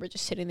 I remember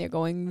just sitting there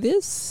going,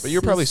 this. But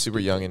you're probably super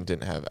young and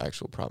didn't have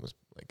actual problems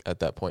like at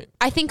that point.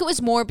 I think it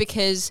was more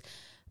because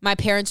my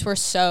parents were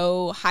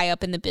so high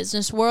up in the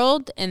business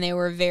world, and they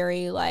were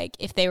very like,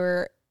 if they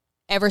were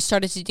ever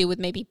started to do with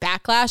maybe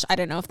backlash, I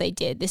don't know if they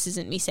did. This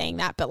isn't me saying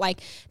that, but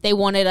like, they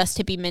wanted us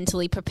to be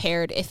mentally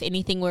prepared. If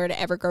anything were to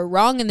ever go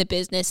wrong in the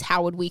business,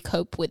 how would we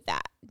cope with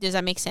that? Does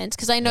that make sense?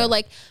 Because I know,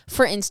 like,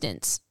 for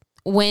instance,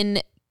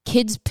 when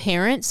kids'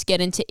 parents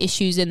get into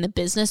issues in the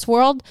business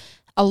world,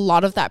 a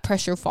lot of that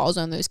pressure falls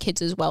on those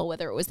kids as well,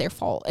 whether it was their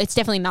fault. It's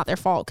definitely not their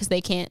fault because they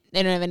don't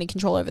have any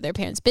control over their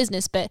parents'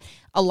 business, but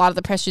a lot of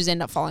the pressures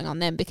end up falling on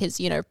them because,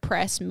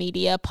 press,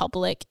 media,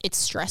 public, it's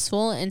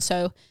stressful. And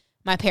so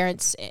my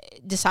parents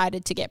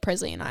decided to get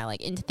Presley and I like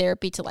into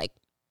therapy to like,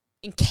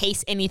 in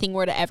case anything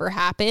were to ever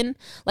happen.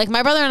 Like,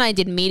 my brother and I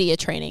did media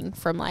training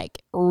from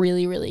like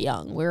really, really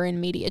young. We were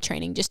in media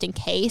training just in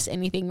case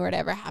anything were to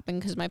ever happen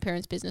because my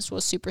parents' business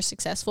was super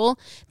successful.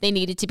 They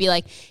needed to be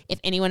like, if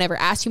anyone ever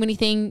asked you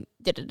anything,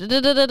 don't,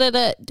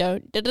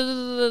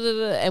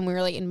 and we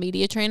were like in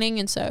media training.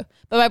 And so,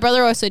 but my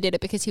brother also did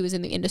it because he was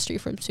in the industry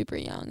from super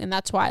young. And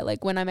that's why,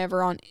 like, when I'm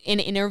ever in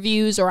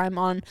interviews or I'm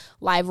on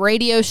live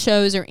radio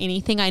shows or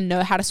anything, I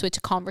know how to switch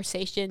a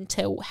conversation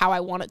to how I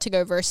want it to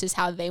go versus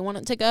how they want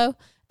it to go.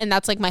 And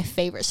that's like my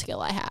favorite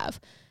skill I have.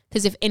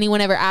 Because if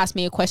anyone ever asks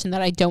me a question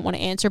that I don't want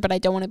to answer, but I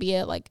don't want to be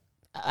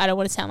I don't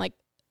want to sound like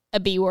a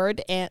B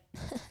word and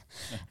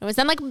I would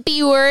sound like a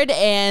B word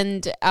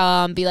and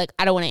be like,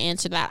 I don't want to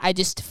answer that. I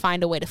just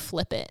find a way to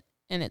flip it.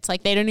 And it's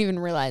like they don't even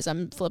realize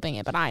I'm flipping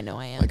it, but I know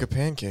I am. Like a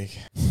pancake.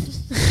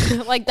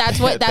 Like that's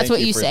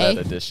what you say.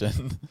 That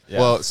addition. Yeah.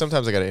 Well,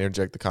 sometimes I got to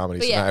interject the comedy,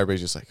 But so yeah. now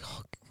everybody's just like,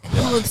 oh,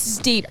 Oh, this is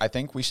deep. I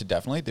think we should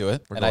definitely do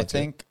it. We're And I going to.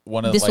 think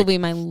one of This will be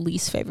my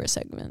least favorite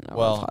segment. Of our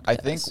well, I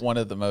podcast. think one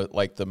of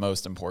the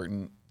most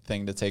important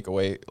thing to take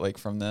away like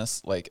from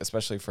this, like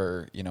especially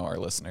for, you know, our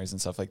listeners and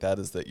stuff like that,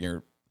 is that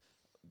you're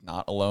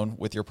not alone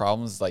with your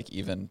problems. Like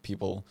even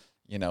people,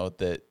 you know,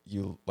 that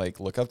you like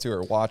look up to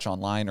or watch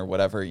online or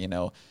whatever, you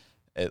know,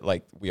 it,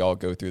 like we all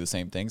go through the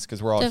same things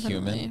because we're all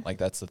Definitely. human. Like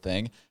that's the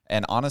thing.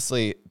 And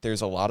honestly,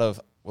 there's a lot of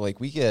like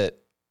we get,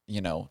 you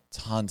know,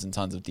 tons and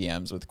tons of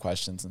DMs with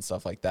questions and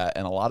stuff like that.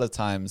 And a lot of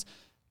times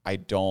I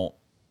don't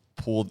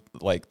pull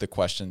like the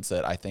questions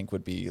that I think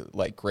would be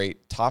like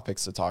great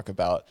topics to talk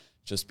about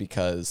just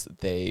because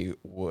they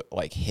would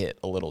like hit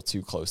a little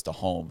too close to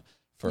home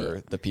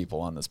for the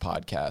people on this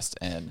podcast.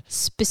 And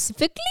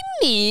specifically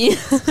me.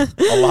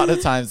 a lot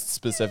of times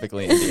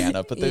specifically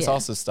Indiana, but there's Yeah.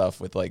 also stuff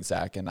with like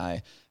Zach and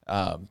I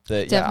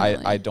that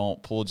Definitely. I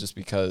don't pull just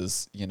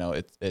because, you know,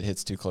 it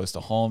hits too close to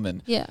home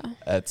and Yeah.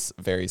 it's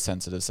very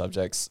sensitive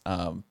subjects.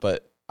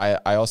 But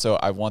I also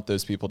want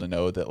those people to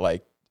know that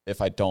like if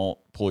I don't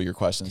pull your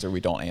questions or we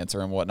don't answer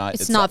them, whatnot,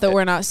 It's not that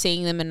we're not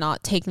seeing them and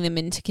not taking them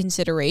into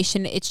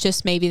consideration. It's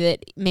just maybe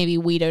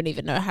we don't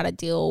even know how to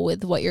deal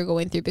with what you're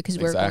going through because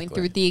we're going Exactly.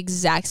 through the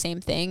exact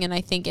same thing. And I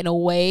think in a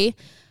way,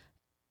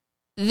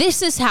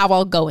 this is how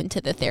I'll go into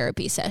the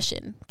therapy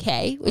session,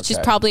 okay? Which is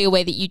Okay. probably a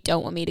way that you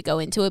don't want me to go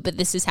into it, but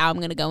this is how I'm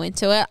going to go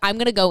into it. I'm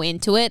going to go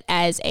into it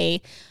as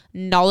a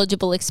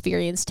knowledgeable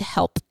experience to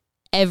help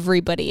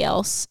everybody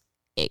else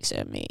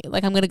except me.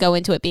 Like I'm going to go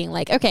into it being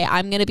like, okay,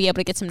 I'm going to be able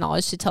to get some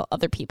knowledge to tell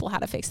other people how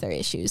to fix their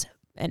issues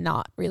and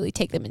not really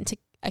take them into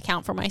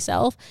account for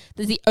myself.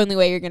 This is the only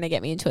way you're going to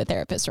get me into a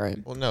therapist's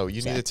room. well, no,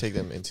 you need to take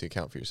them into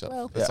account for yourself.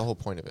 Well- That's the whole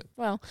point of it.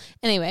 Well,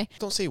 anyway,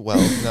 Don't say, well,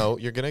 no,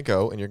 you're going to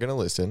go and you're going to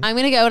listen. I'm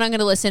going to go and I'm going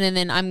to listen and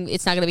then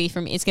it's not going to be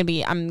from me. It's going to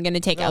be, I'm going to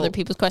take No. other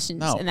people's questions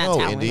No. and that's no,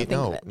 how I'm Indy,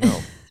 going to think no, of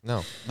it.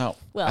 no. No,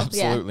 Well,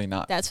 absolutely yeah,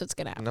 not. That's what's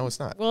going to happen. No, it's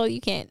not. Well,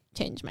 you can't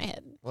change my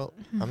head. Well,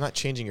 I'm not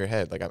changing your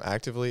head. Like I'm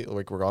actively,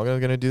 like we're all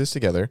going to do this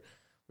together.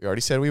 We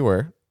already said we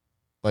were.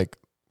 Like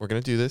we're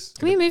going to do this.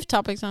 Can we move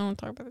topics? I don't want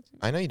to talk about it.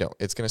 I know you don't.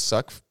 It's going to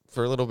suck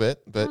for a little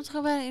bit, I but don't talk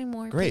about it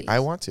anymore. great. please. I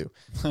want to.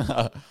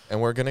 And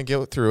we're going to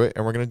go through it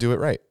and we're going to do it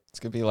right. It's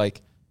gonna be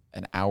like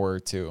an hour or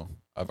two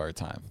of our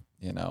time,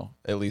 you know,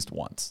 at least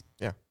once.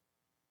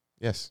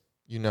 Yes.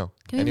 You know.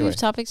 Can we anyway, move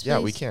topics, please? yeah,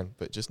 we can,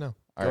 but just know.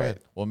 All Go right, ahead.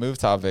 we'll move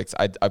topics.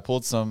 I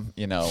pulled some,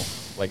 you know,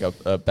 like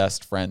a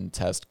best friend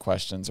test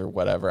questions or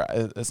whatever.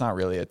 It's not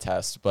really a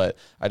test, but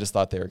I just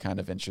thought they were kind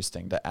of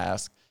interesting to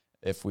ask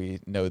if we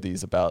know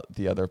these about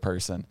the other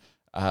person.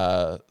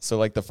 So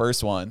like the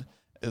first one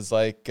is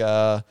like,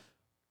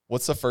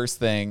 what's the first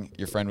thing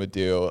your friend would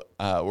do?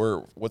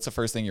 Or what's the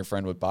first thing your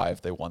friend would buy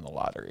if they won the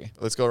lottery?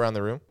 Let's go around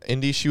the room.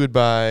 Indy, she would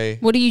buy.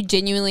 What do you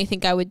genuinely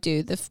think I would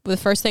do? The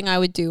first thing I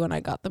would do when I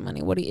got the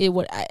money.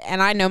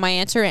 And I know my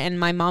answer, and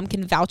my mom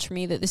can vouch for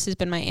me that this has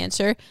been my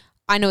answer.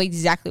 I know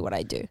exactly what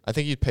I do. I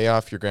think you'd pay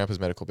off your grandpa's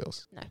medical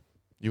bills. No.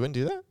 You wouldn't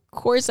do that? Of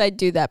course, I'd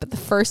do that, but the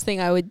first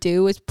thing I would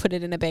do is put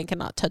it in a bank and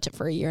not touch it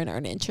for a year and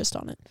earn interest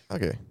on it.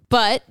 Okay.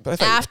 But But I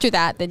thought- after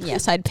that, then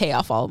yes, I'd pay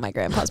off all of my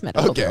grandpa's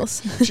medical Okay.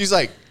 bills. She's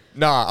like,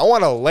 nah, I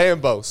want a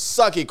Lambo.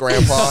 Suck it,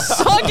 Grandpa.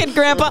 Suck it,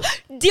 Grandpa.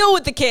 Deal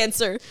with the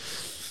cancer.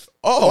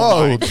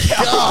 oh my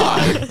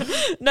God.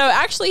 No,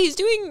 actually, he's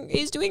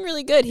doing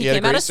really good. He He had a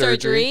came out great of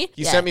surgery.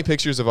 He Yeah. sent me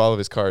pictures of all of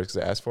his cards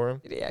because I asked for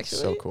him. Did he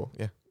actually? So cool.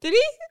 Yeah. Did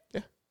he?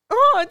 Yeah.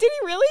 Oh, did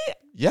he really?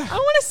 Yeah. I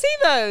want to see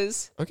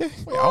those. Okay.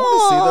 I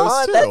want to see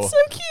those too. That's so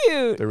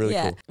cute. They're really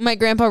cool. My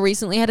grandpa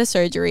recently had a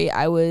surgery.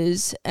 I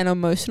was an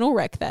emotional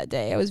wreck that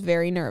day. I was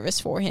very nervous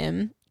for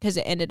him because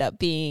it ended up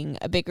being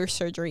a bigger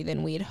surgery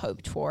than we had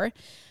hoped for.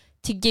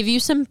 To give you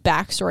some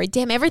backstory,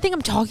 damn, everything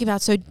I'm talking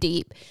about so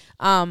deep.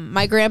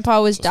 My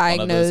grandpa was Just one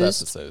of those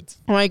diagnosed. episodes.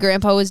 My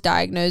grandpa was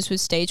diagnosed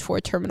with stage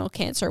 4 terminal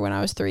cancer when I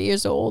was 3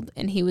 years old,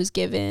 and he was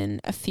given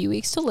a few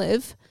weeks to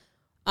live.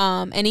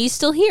 And he's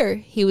still here.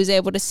 He was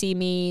able to see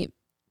me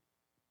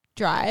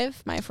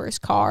drive my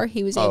first car.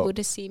 He was Oh, able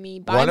to see me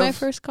buy one my of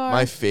first car.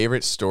 My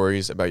favorite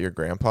stories about your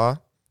grandpa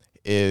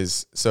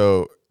is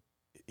so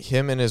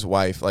him and his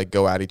wife like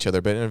go at each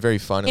other, but in a very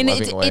fun and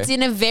loving way. It's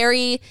in a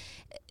very,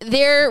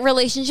 their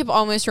relationship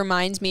almost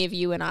reminds me of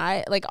you and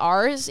I, like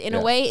ours in a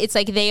Yeah. way. It's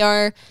like they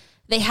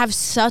have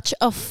such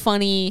a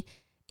funny,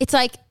 it's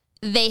like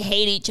they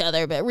hate each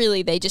other, but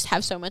really they just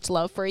have so much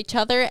love for each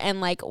other. And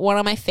like one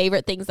of my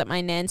favorite things that my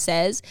nan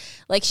says,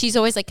 like she's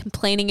always like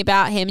complaining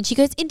about him and she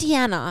goes,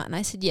 Indiana. And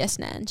I said, yes,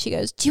 Nan. She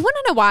goes, do you want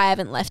to know why I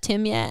haven't left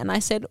him yet? And I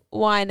said,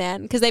 why,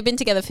 Nan? Because they've been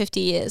together 50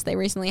 years. They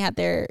recently had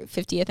their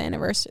 50th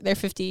anniversary, their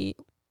 50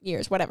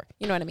 years, whatever.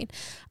 You know what I mean?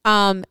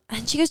 And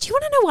she goes, do you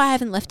want to know why I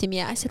haven't left him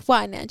yet? I said,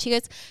 why now? And she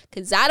goes,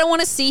 because I don't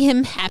want to see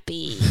him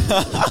happy.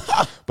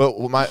 But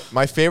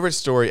my favorite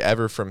story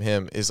ever from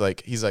him is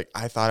like, he's like,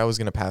 I thought I was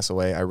going to pass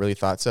away. I really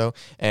thought so.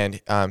 And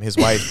his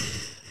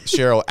wife,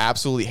 Cheryl,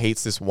 absolutely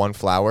hates this one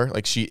flower.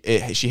 Like she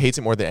hates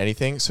it more than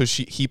anything. So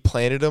he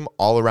planted them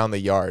all around the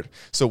yard.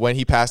 So when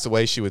he passed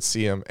away, she would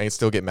see him and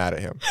still get mad at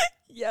him.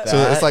 Yeah. So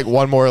it's like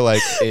one more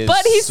like.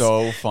 But he's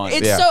so fun.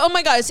 It's so, oh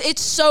my gosh,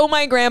 it's so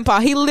my grandpa.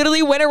 He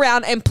literally went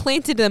around and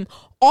planted them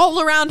all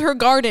around her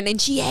garden,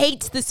 and she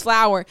hates this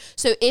flower.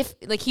 So if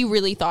like he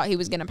really thought he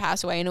was gonna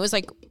pass away, and it was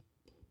like,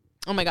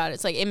 oh my God,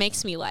 it's like it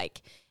makes me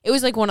like it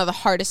was like one of the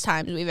hardest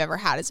times we've ever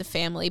had as a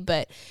family.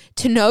 But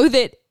to know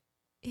that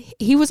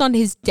he was on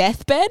his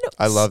deathbed.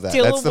 I love that.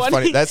 That's the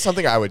funny. That's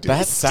something I would do.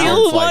 That Still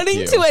sounds wanting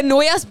like to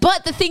annoy us.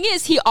 But the thing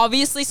is, he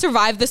obviously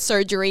survived the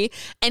surgery,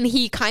 and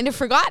he kind of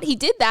forgot he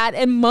did that,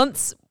 and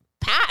months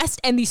passed,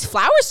 and these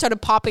flowers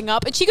started popping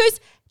up, and she goes,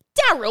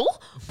 Daryl, what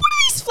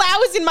are these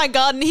flowers in my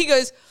garden? He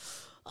goes,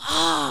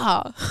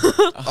 oh,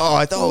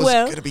 I thought I was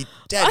going to be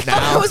dead now. I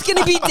thought I was going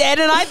to be dead,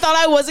 and I thought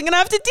I wasn't going to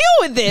have to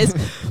deal with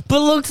this.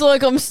 But looks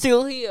like I'm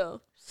still here.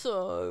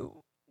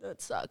 So that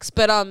sucks.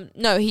 But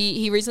no,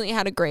 he recently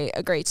had a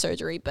great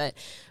surgery. But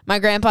my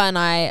grandpa and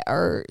I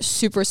are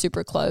super,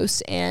 super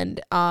close.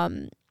 And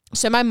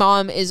so my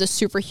mom is a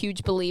super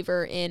huge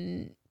believer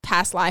in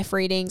past life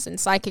readings and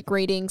psychic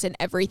readings and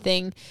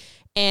everything.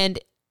 And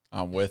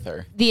I'm with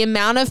her. The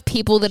amount of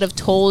people that have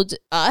told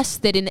us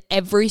that in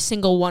every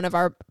single one of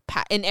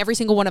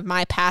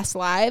my past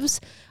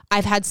lives,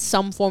 I've had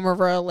some form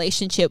of a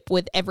relationship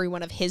with every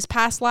one of his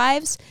past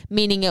lives,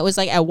 meaning it was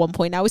like at one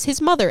point I was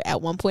his mother,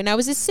 at one point I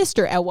was his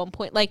sister, at one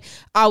point like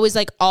I was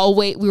like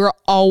we were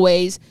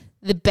always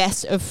the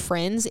best of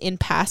friends in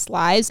past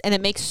lives. And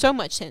it makes so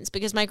much sense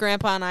because my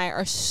grandpa and I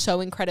are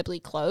so incredibly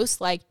close.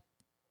 Like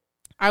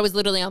I was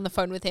literally on the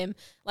phone with him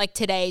like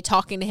today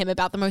talking to him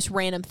about the most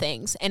random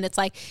things. And it's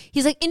like,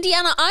 he's like,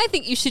 Indiana, I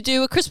think you should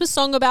do a Christmas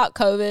song about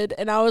COVID.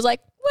 And I was like,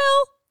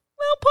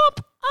 well,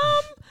 Pop,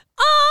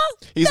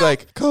 he's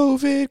like,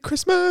 COVID,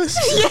 Christmas.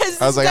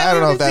 Yes. I was like, I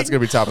don't know if that's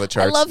going to be top of the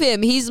charts. I love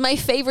him. He's my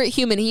favorite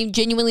human. He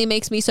genuinely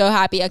makes me so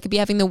happy. I could be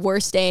having the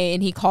worst day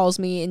and he calls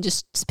me and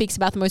just speaks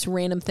about the most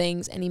random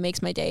things and he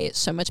makes my day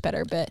so much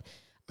better. But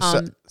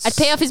I'd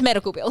pay off his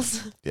medical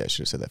bills. Yeah, I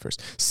should have said that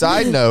first.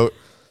 Side note,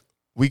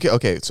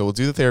 so we'll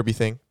do the therapy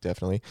thing,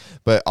 definitely.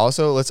 But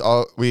also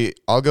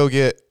I'll go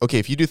get,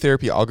 if you do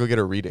therapy, I'll go get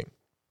a reading.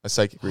 A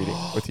psychic reading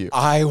with you.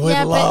 I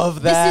would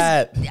love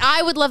that.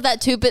 I would love that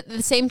too, but at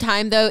the same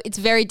time, though, it's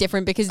very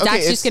different because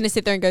Zach's just going to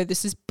sit there and go,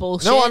 "This is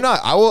bullshit." No, I'm not.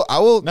 I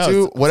will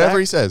do whatever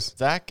he says.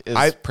 Zach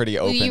is pretty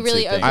open. Will you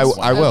really to open, things.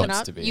 I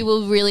will. You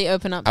will really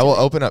open up. I will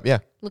open up. Yeah.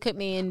 Look at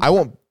me and I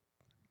won't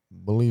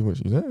believe what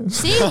she says.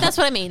 See, that's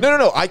what I mean.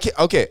 No. I can't.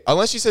 Okay,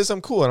 unless she says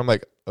something cool, and I'm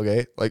like,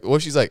 okay, like what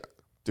if she's like,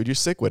 dude, you're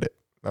sick with it.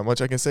 Not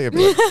much I can say about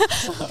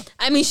it.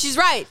 I mean, she's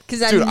right because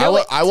Dude, I know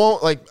it. I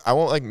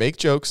won't make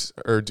jokes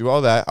or do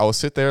all that. I will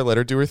sit there, let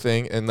her do her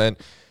thing, and then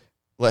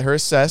let her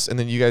assess, and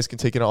then you guys can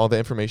take in all the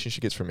information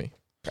she gets from me.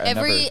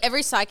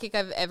 Every psychic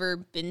I've ever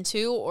been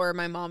to, or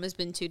my mom has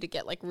been to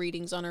get like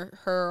readings on her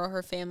or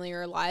her family or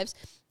her lives,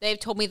 they've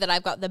told me that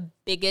I've got the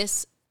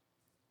biggest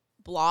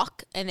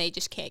block, and they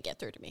just can't get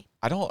through to me.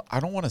 I don't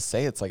want to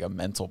say it's like a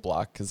mental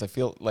block because I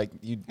feel like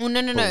you. Well,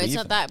 no, it's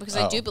not that because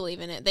I do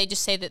believe in it. They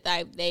just say that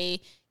they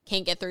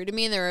can't get through to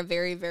me, and there are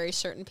very, very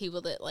certain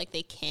people that like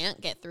they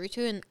can't get through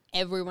to, and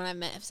everyone I've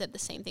met have said the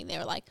same thing. They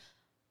were like,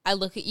 I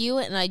look at you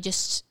and I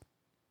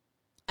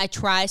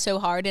try so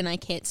hard and I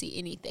can't see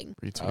anything.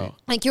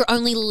 Like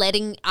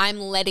I'm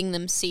letting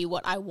them see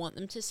what I want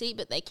them to see,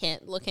 but they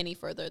can't look any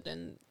further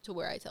than to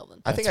where I tell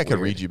them. I think I could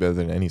read you better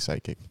than any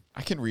psychic.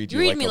 I can read you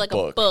read me like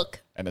a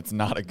book. And it's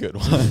not a good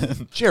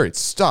one. Jared,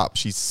 stop.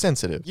 She's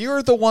sensitive.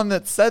 You're the one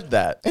that said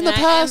that. In the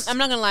past. I'm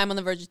not going to lie. I'm on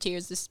the verge of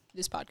tears this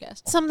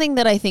podcast. Something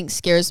that I think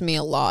scares me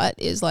a lot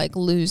is like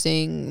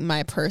losing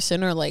my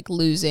person or like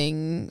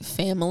losing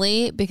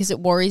family because it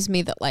worries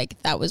me that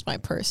like that was my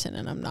person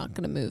and I'm not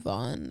going to move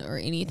on or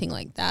anything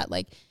like that.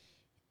 Like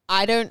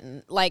I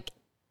don't like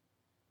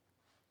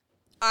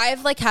I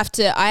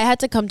had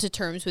to come to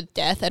terms with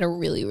death at a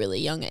really, really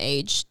young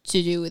age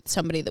to do with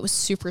somebody that was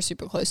super,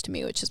 super close to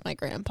me, which is my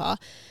grandpa.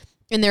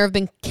 And there have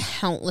been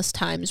countless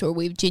times where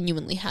we've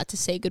genuinely had to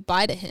say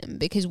goodbye to him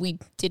because we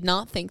did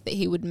not think that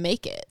he would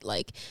make it.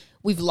 Like,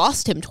 we've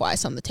lost him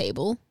twice on the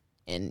table.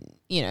 And,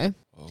 you know.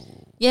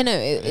 Oh, yeah, no,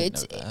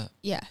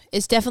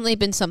 it's definitely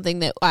been something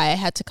that I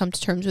had to come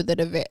to terms with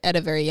at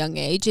a very young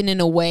age. And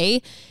in a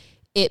way,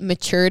 it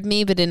matured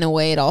me, but in a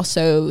way it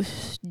also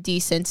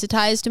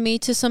desensitized me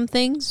to some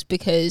things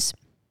because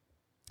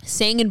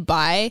saying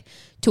goodbye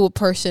to a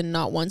person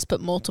not once but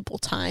multiple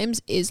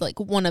times is like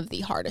one of the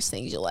hardest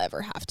things you'll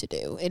ever have to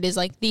do. It is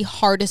like the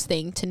hardest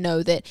thing to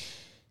know that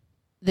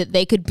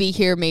they could be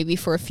here maybe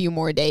for a few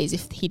more days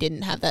if he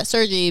didn't have that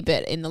surgery,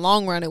 but in the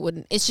long run it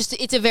wouldn't.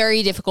 It's a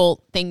very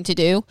difficult thing to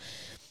do.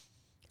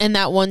 And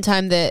that one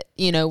time that,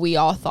 you know, we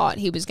all thought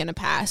he was going to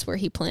pass where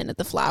he planted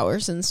the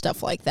flowers and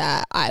stuff like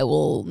that, I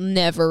will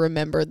never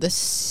remember the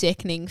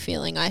sickening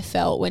feeling I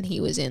felt when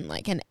he was in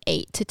like an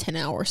 8 to 10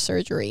 hour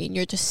surgery and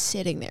you're just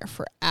sitting there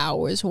for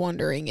hours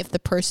wondering if the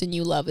person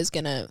you love is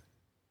going to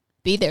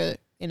be there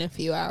in a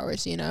few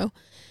hours, you know?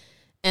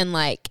 And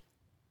like,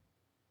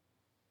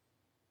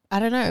 I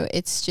don't know,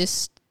 it's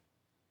just,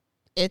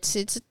 it's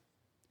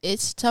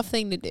a tough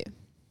thing to do.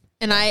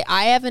 And I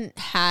haven't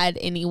had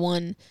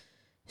anyone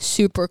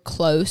super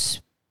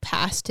close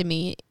pass to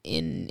me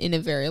in a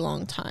very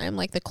long time.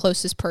 Like the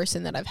closest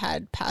person that I've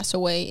had pass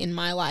away in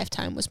my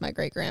lifetime was my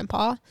great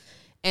grandpa,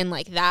 and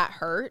like that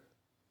hurt.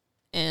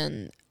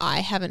 And I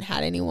haven't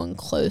had anyone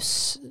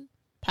close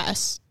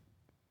pass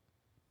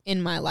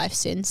in my life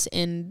since,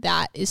 and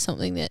that is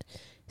something that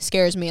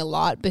scares me a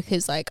lot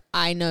because like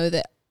I know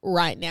that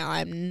right now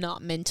I'm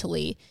not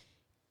mentally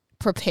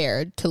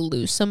prepared to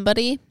lose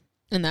somebody,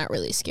 and that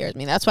really scares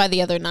me. That's why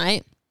the other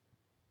night,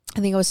 I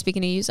think I was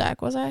speaking to you,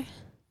 Zach, was I?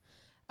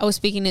 I was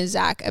speaking to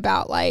Zach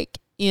about like,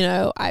 you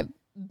know, I've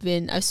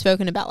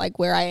spoken about like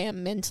where I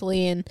am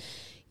mentally and,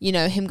 you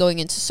know, him going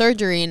into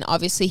surgery, and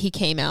obviously he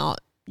came out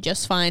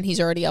just fine. He's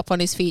already up on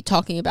his feet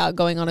talking about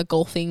going on a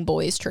golfing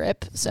boys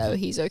trip, so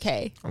he's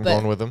okay. I'm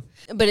going with him.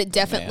 But it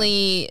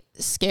definitely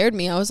scared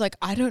me. I was like,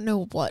 I don't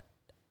know what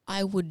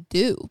I would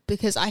do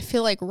because I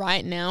feel like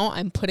right now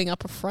I'm putting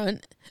up a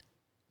front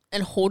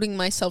and holding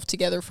myself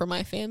together for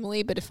my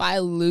family, but if I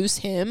lose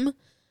him,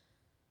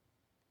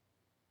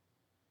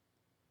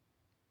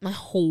 my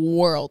whole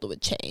world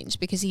would change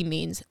because he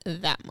means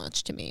that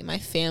much to me. My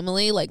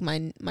family, like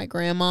my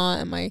grandma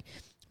and my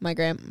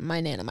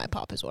nana, my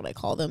pop is what I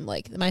call them.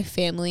 Like my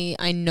family,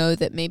 I know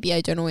that maybe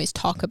I don't always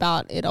talk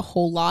about it a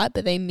whole lot,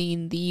 but they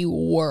mean the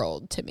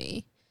world to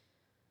me.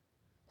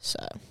 So,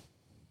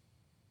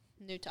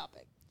 new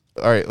topic.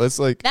 All right, let's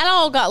like. That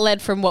all got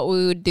led from what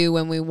we would do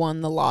when we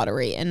won the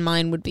lottery, and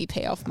mine would be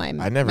pay off my.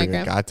 I never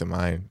even got to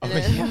mine.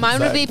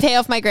 Mine would be pay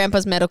off my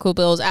grandpa's medical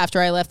bills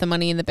after I left the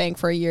money in the bank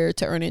for a year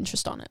to earn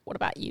interest on it. What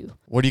about you?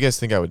 What do you guys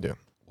think I would do?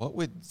 What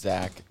would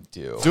Zach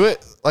do? Do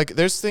it like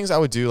there's things I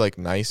would do like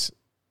nice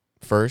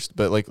first,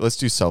 but like let's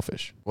do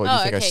selfish. What do you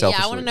think I selfishly?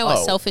 Yeah, I want to know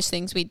what selfish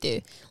things we'd do.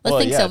 Let's Well,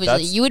 think yeah,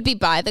 selfishly. You would be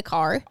buy the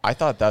car. I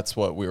thought that's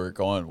what we were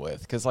going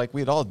with because like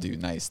we'd all do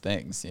nice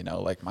things, you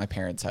know, like my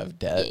parents have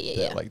debt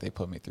that like they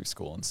put me through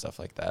school and stuff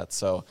like that.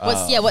 So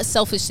what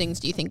selfish things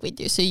do you think we'd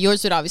do? So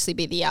yours would obviously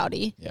be the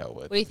Audi. Yeah, it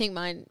would. What do you think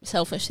my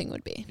selfish thing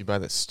would be? You buy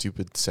that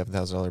stupid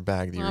 $7,000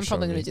 bag that you were I'm probably showing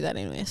going me. to do that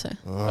anyway. So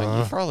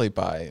You'd probably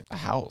buy a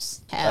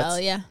house. hell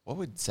yeah, What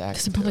would Zach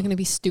because I'm probably do? going to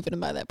be stupid and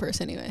buy that purse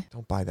anyway.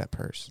 Don't buy that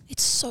purse.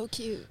 It's so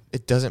cute.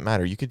 It doesn't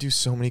matter. You could do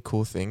so many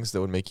cool things that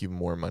would make you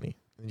more money.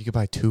 And you could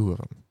buy 2 of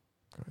them.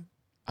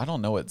 I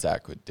don't know what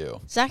Zach would do.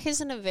 Zach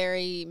isn't a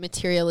very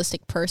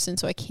materialistic person,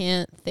 so I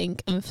can't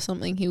think of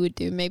something he would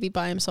do. Maybe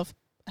buy himself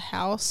a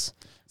house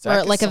Zach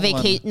or is like a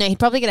someone- vacation. No, he'd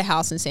probably get a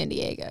house in San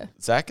Diego.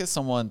 Zach is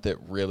someone that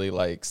really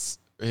likes,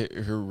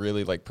 who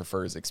really like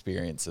prefers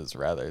experiences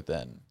rather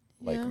than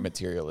like Yeah.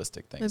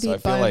 materialistic things. Maybe So I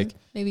he'd feel buy like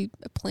maybe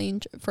a plane,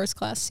 first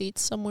class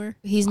seats somewhere.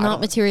 He's I not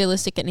don't-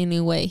 materialistic in any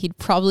way. He'd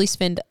probably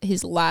spend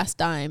his last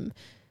dime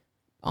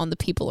on the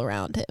people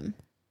around him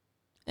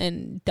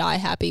and die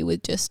happy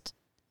with just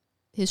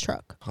his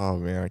truck. Oh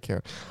man, I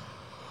can't.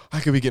 I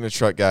could be getting a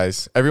truck,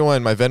 guys.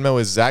 Everyone, my Venmo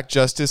is Zach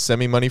Justice. Send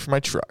me money for my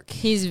truck.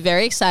 He's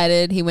very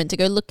excited. He went to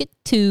go look at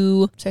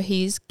 2, so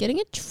he's getting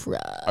a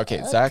truck.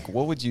 okay, Zach,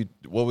 what would you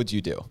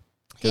do?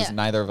 Because Yeah.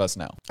 neither of us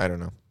know. I don't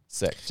know.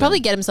 Sick. Probably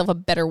get himself a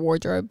better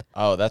wardrobe.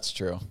 Oh, that's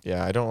true.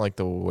 Yeah, I don't like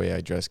the way I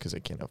dress because I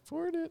can't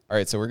afford it. All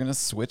right, so we're gonna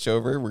switch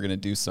over. We're gonna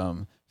do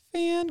some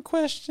fan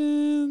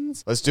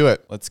questions. Let's do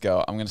it. Let's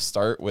go. I'm gonna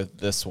start with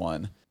this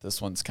one. This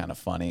one's kind of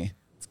funny.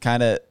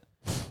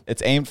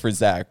 It's aimed for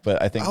Zach,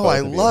 but I think. Oh, I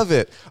love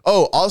it.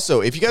 Oh,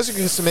 also, if you guys are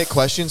going to submit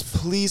questions,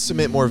 please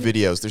submit more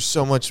videos. There's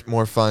so much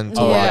more fun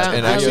to watch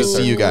and I actually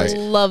see you guys.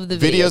 Love the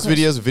Video yourself.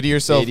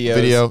 Videos.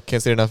 Video.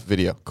 Can't say enough.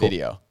 Video. Cool.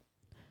 Video.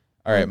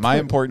 All right, my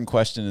important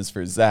question is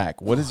for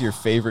Zach. What is your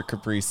favorite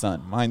Capri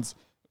Sun? Mine's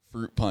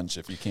fruit punch.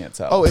 If you can't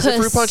tell. Oh, is it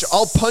fruit punch?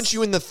 I'll punch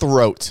you in the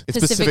throat. It's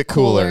Pacific Pacific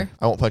Cooler. Cooler.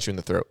 I won't punch you in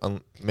the throat.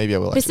 Maybe I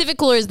will. Actually. Pacific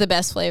Cooler is the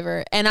best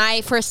flavor. And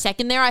for a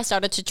second there, I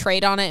started to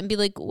trade on it and be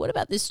like, what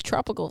about this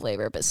tropical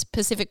flavor? But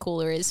Pacific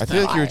Cooler is I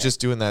feel like you were fire. just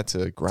doing that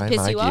to grind Piss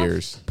my you off?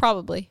 gears.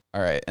 Probably.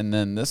 All right, and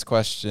then this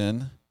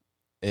question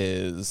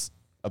is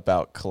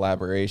about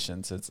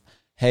collaborations. It's,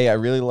 hey, I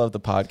really love the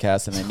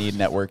podcast and I need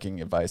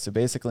networking advice. So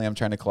basically, I'm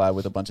trying to collab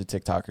with a bunch of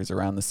TikTokers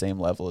around the same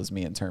level as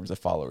me in terms of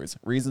followers.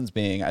 Reasons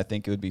being, I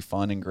think it would be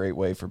fun and great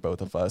way for both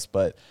of us.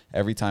 But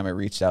every time I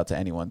reached out to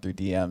anyone through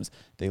DMs,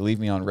 they leave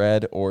me on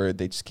red or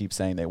they just keep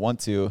saying they want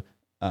to,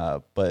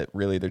 but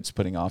really they're just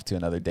putting off to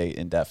another date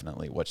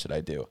indefinitely. What should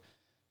I do?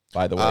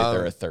 By the way,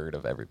 they're a third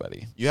of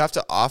everybody. You have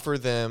to offer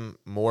them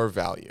more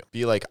value.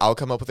 Be like, I'll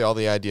come up with all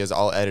the ideas.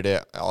 I'll edit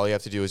it. All you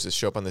have to do is just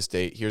show up on this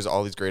date. Here's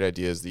all these great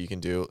ideas that you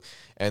can do.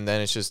 And then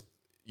it's just,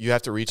 you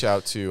have to reach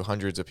out to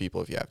hundreds of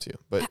people if you have to.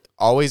 But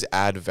always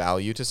add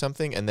value to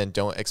something and then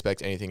don't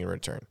expect anything in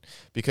return.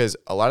 Because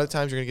a lot of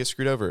times you're going to get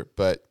screwed over.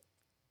 But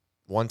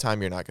one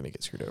time you're not going to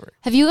get screwed over.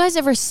 Have you guys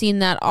ever seen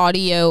that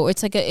audio?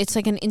 It's like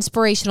an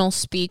inspirational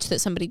speech that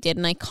somebody did,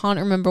 and I can't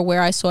remember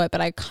where I saw it,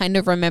 but I kind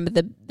of remember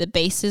the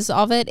basis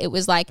of it. It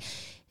was like,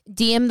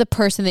 DM the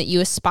person that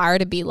you aspire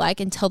to be like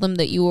and tell them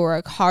that you will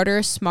work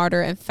harder,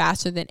 smarter, and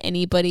faster than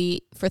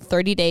anybody for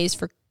 30 days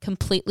for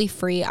completely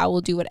free. I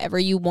will do whatever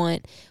you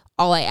want.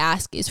 All I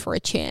ask is for a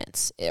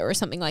chance, or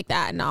something like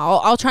that. And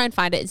I'll try and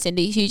find it and send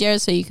it to you, Jared,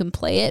 so you can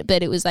play it.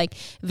 But it was like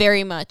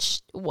very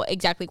much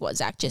exactly what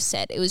Zach just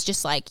said. It was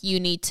just like, you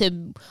need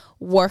to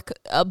work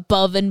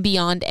above and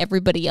beyond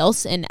everybody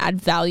else and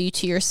add value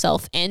to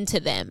yourself and to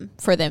them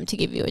for them to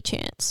give you a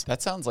chance.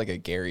 That sounds like a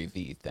Gary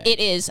Vee thing. It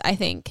is, I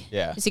think.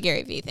 Yeah. It's a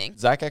Gary Vee thing.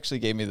 Zach actually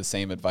gave me the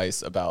same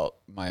advice about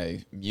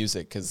my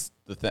music, because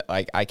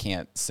like I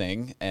can't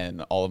sing,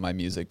 and all of my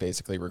music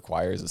basically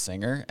requires a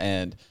singer.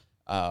 And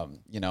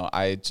you know,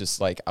 I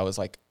was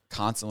like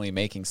constantly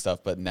making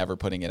stuff, but never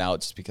putting it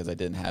out just because I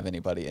didn't have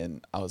anybody.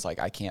 And I was like,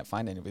 I can't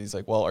find anybody. He's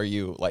like, well, are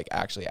you like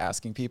actually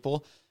asking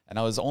people? And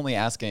I was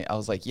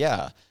like,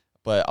 yeah,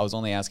 but I was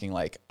only asking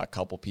like a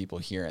couple people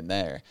here and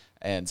there.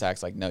 And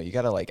Zach's like, no, you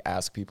got to like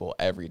ask people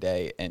every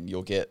day, and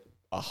you'll get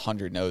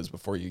 100 no's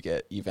before you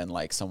get even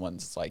like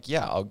someone's like,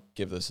 yeah, I'll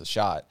give this a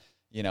shot,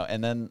 you know?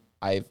 And then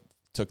I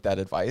took that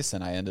advice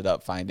and I ended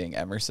up finding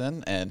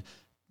Emerson, and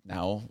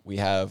now we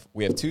have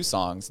 2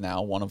 songs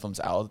now. One of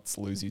them's out. It's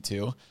Lose You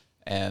Too.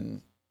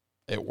 And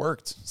it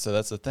worked. So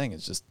that's the thing.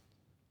 It's just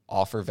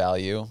offer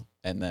value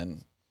and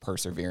then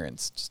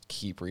perseverance. Just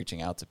keep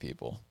reaching out to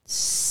people.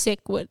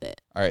 Sick with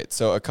it. All right.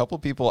 So a couple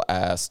people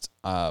asked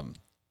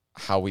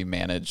how we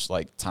manage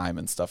like time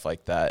and stuff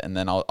like that. And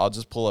then I'll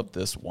just pull up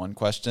this one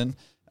question.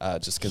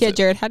 Just because. Yeah,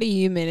 Jared, how do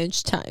you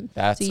manage time?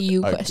 That's a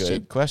you a question.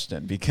 good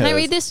question. Because Can I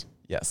read this?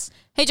 Yes.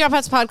 Hey,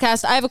 Dropouts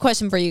Podcast, I have a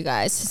question for you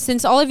guys.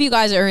 Since all of you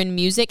guys are in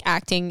music,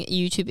 acting,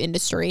 YouTube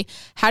industry,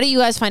 how do you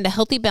guys find a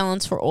healthy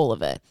balance for all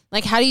of it?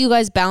 Like, how do you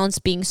guys balance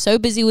being so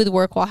busy with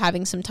work while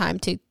having some time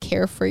to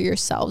care for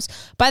yourselves?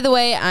 By the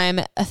way, I'm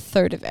a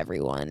third of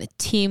everyone.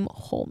 Team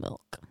Whole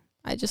Milk.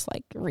 I just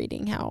like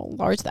reading how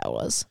large that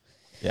was.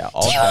 Yeah.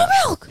 Team Whole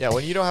Milk! Yeah,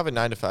 when you don't have a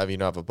 9 to 5, you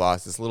don't have a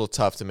boss, it's a little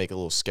tough to make a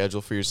little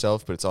schedule for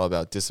yourself, but it's all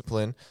about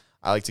discipline.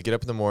 I like to get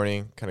up in the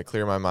morning, kind of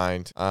clear my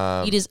mind.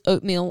 Eat his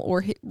oatmeal,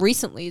 or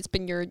recently it's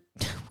been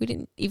we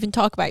didn't even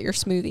talk about your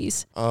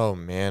smoothies. Oh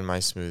man, my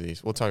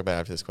smoothies. We'll talk about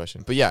it after this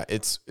question. But yeah,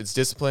 it's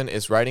discipline.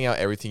 It's writing out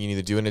everything you need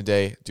to do in a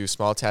day. Do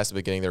small tasks at the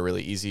beginning. They're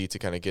really easy to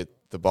kind of get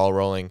the ball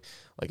rolling,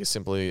 like as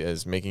simply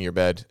as making your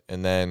bed.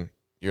 And then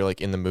you're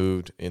like in the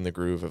mood, in the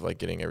groove of like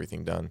getting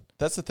everything done.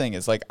 That's the thing,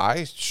 is like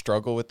I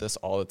struggle with this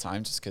all the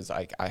time just because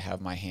I have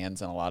my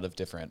hands in a lot of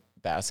different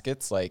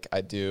baskets. Like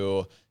I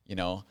do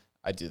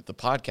the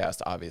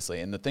podcast,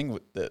 obviously. And the thing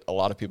that a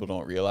lot of people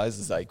don't realize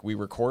is like we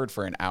record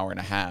for an hour and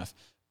a half,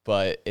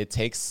 but it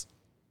takes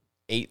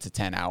 8 to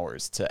 10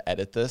 hours to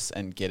edit this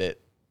and get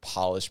it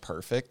polished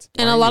perfect.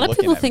 And a lot of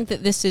people think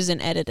that this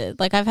isn't edited.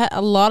 Like I've had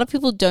a lot of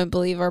people don't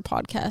believe our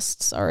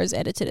podcasts are as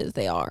edited as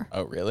they are.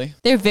 Oh, really?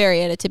 They're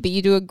very edited, but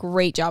you do a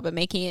great job of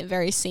making it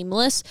very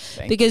seamless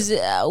because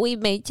we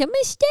made some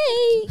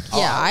mistake.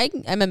 Yeah,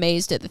 I'm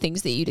amazed at the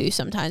things that you do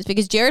sometimes,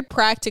 because Jared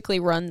practically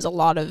runs a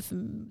lot of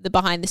the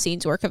behind the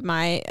scenes work of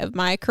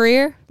my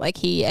career. Like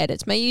he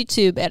edits my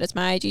YouTube, edits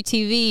my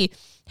IGTV,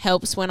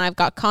 helps when I've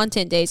got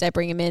content days. I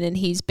bring him in and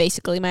he's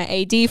basically my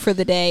AD for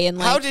the day. And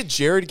like, how did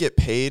Jared get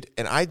paid?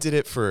 And I did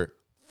it for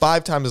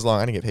 5 times as long.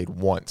 I didn't get paid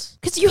once.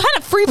 Because you had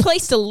a free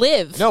place to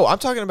live. No, I'm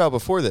talking about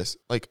before this,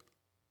 like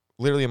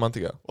literally a month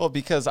ago. Well,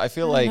 because I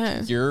feel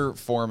like your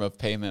form of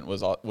payment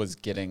was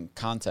getting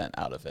content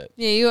out of it.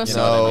 Yeah, you have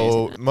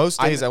So most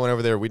days I went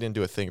over there, we didn't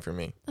do a thing for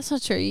me. That's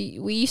not true.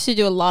 We used to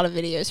do a lot of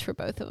videos for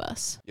both of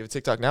us. You have a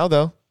TikTok now,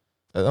 though.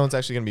 That one's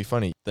actually going to be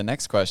funny. The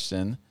next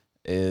question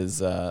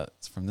is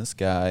it's from this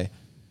guy.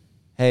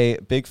 Hey,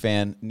 big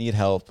fan, need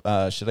help.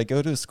 Should I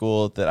go to a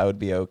school that I would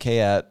be okay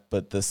at,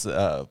 but is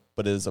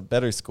a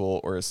better school,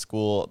 or a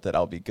school that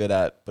I'll be good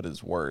at but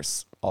is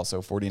worse?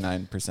 Also,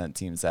 49%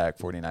 Team Zach,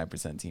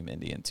 49% Team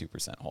Indy, and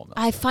 2% Whole Milk.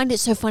 I find it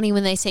so funny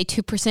when they say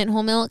 2%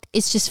 whole milk.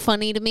 It's just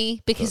funny to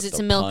me because it's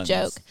a milk puns.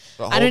 joke.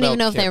 But I don't whole even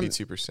know milk if can't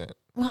they're be 2%.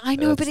 Well, I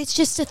know, but it's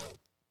just a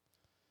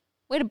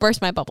way to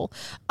burst my bubble.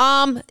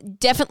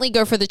 Definitely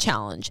go for the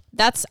challenge.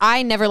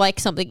 I never like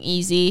something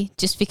easy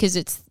just because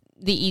it's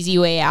the easy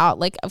way out.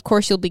 Like, of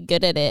course you'll be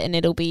good at it and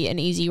it'll be an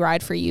easy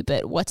ride for you,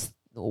 but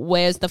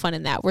where's the fun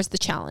in that? Where's the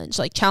challenge?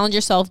 Like, challenge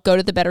yourself, go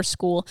to the better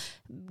school,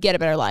 get a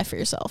better life for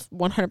yourself.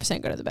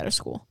 100% go to the better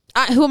school.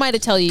 Who am I to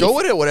tell you? Go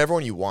with it whatever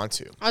one you want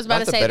to. I was about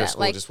Not to the say better that, school,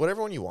 like, just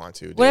whatever one you want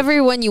to. Dude.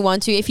 Whatever one you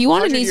want to. If you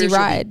want an 100 easy years you'll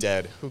be ride.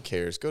 dead. Who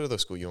cares? Go to the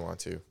school you want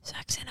to.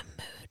 Zach's in a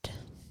mood.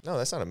 No,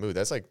 that's not a mood.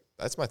 That's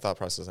my thought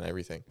process on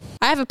everything.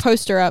 I have a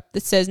poster up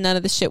that says none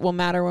of the shit will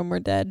matter when we're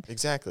dead.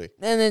 Exactly.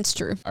 And it's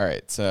true. All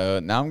right, so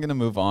now I'm going to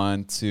move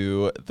on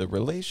to the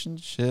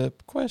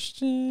relationship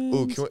question.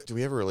 Ooh, do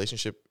we have a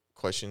relationship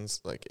questions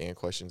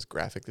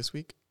graphic this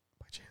week?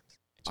 By chance?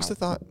 Just a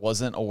thought.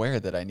 Wasn't aware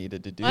that I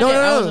needed to do Okay, that.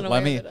 I wasn't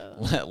Let aware me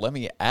of it. let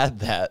me add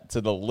that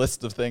to the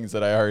list of things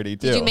that I already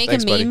do. Did you make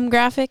Thanks, a buddy. meme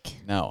graphic?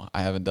 No,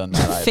 I haven't done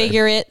that either.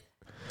 Figure it.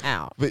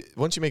 out. But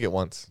once you make it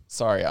once.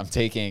 Sorry, I'm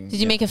taking. Did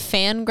you make a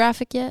fan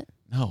graphic yet?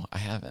 No, I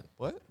haven't.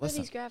 What? What are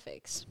these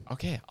graphics?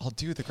 Okay, I'll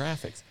do the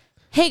graphics.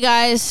 Hey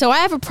guys, so I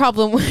have a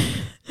problem.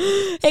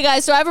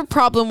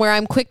 Where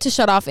I'm quick to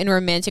shut off in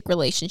romantic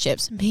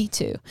relationships. Me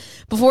too.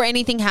 Before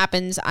anything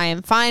happens, I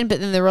am fine, but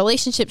then the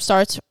relationship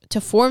starts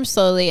to form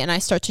slowly and I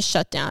start to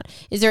shut down.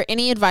 Is there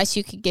any advice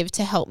you could give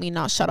to help me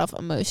not shut off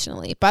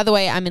emotionally? By the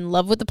way, I'm in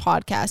love with the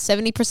podcast.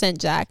 70%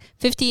 Jack,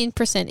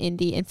 15%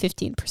 Indy, and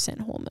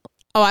 15% whole milk.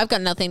 Oh, I've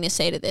got nothing to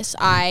say to this.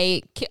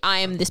 I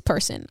am this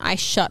person. I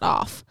shut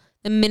off.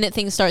 The minute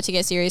things start to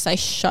get serious, I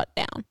shut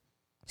down.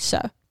 So,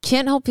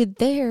 can't help you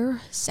there,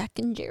 Zach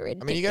and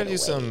Jared. I mean, you got to do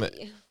some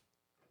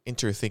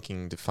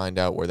interthinking to find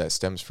out where that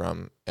stems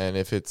from. And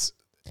if it's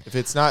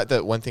not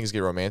that when things get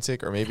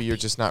romantic, or maybe you're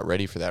just not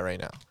ready for that right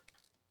now.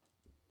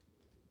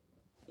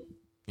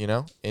 You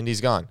know?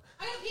 Indy's gone.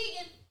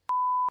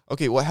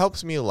 Okay, what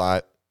helps me a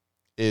lot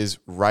is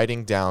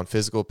writing down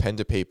physical pen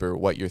to paper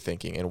what you're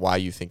thinking and why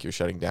you think you're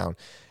shutting down.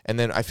 And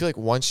then I feel like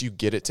once you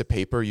get it to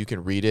paper, you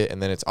can read it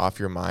and then it's off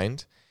your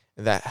mind.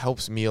 And that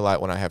helps me a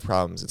lot when I have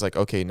problems. It's like,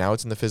 okay, now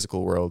it's in the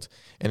physical world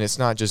and it's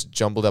not just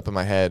jumbled up in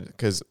my head.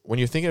 Because when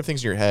you're thinking of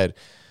things in your head,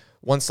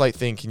 one slight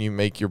thing can you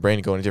make your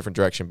brain go in a different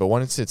direction. But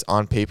once it's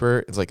on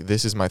paper, it's like,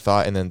 this is my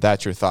thought. And then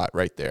that's your thought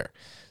right there.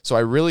 So I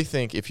really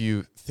think if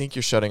you think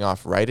you're shutting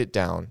off, write it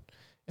down.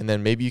 And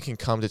then maybe you can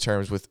come to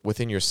terms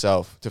within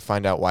yourself to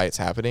find out why it's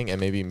happening and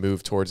maybe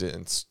move towards it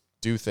and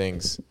do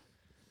things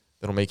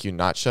that'll make you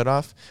not shut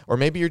off. Or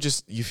maybe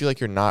you feel like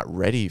you're not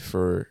ready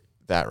for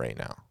that right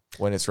now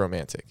when it's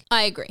romantic.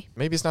 I agree.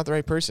 Maybe it's not the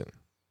right person.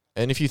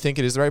 And if you think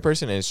it is the right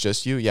person and it's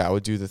just you, yeah, I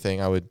would do the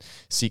thing. I would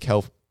seek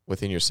help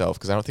within yourself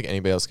because I don't think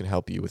anybody else can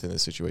help you within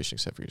this situation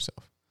except for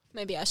yourself.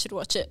 Maybe I should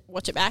watch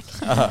it back.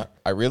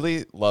 I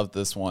really love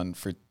this one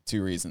for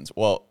two reasons.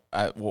 Well,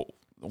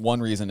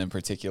 one reason in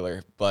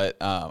particular, but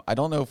I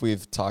don't know if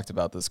we've talked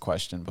about this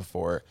question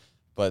before,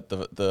 but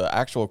the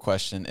actual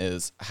question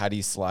is, how do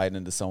you slide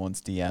into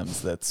someone's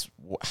DMs that's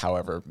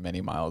however many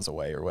miles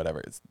away or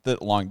whatever? It's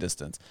the long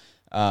distance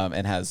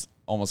and has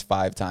almost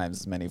 5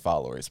 times as many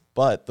followers.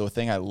 But the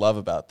thing I love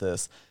about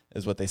this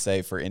is what they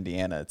say for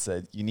Indiana. It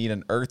said, you need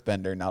an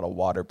earthbender, not a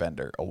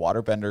waterbender. A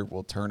waterbender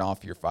will turn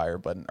off your fire,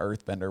 but an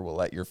earthbender will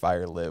let your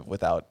fire live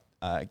without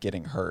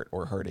getting hurt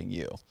or hurting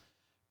you.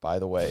 By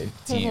the way,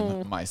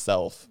 team,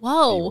 myself,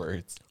 Whoa.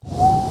 words.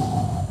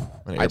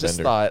 I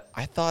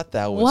thought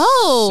that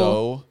was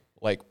so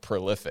like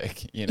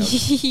prolific, you know.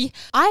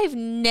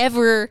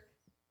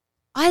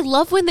 I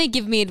love when they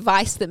give me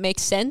advice that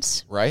makes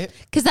sense. Right?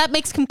 Because that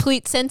makes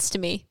complete sense to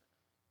me.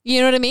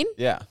 You know what I mean?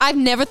 Yeah. I've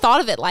never thought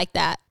of it like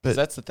that. But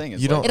that's the thing.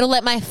 It's you don't- It'll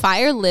let my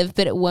fire live,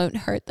 but it won't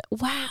hurt.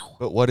 Wow.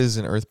 But what is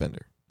an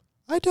earthbender?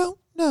 I don't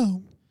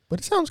know, but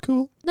it sounds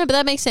cool. No, but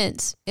that makes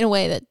sense in a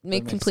way that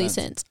makes complete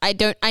sense. I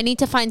need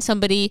to find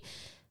somebody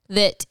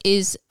that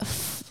is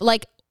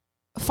like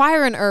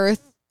fire and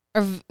earth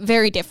are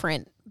very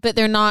different, but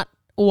they're not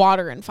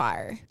water and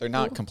fire. They're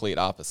not complete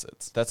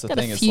opposites. That's the Got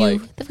thing. a It's few,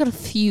 like they've got a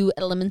few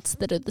elements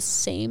that are the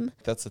same.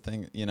 that's the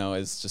thing. You know,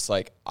 is just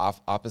like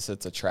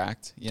opposites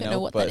attract. You Don't know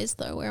what that is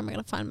though. Where am I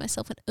going to find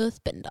myself an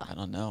earthbender? I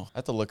don't know. I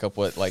have to look up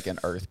what like an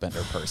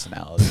earthbender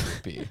personality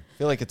would be. I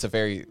feel like it's a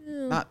very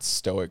not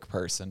stoic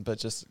person, but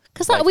just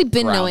Because like, we've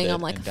been knowing grounded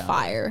I'm like and down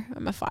fire.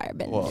 I'm a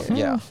firebender. Well,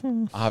 yeah,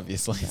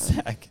 obviously,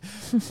 Zach,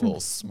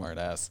 little smart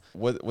ass.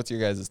 What's your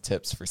guys'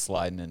 tips for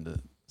sliding into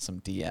some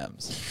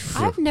DMs?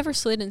 I've never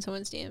slid in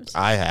someone's DMs.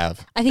 I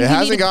have. I think it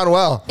hasn't gone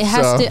well. It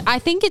has to. I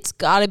think it's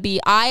got to be.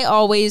 I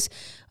always,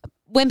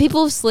 when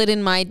people have slid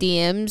in my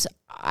DMs,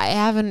 I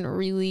haven't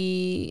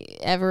really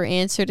ever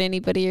answered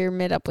anybody or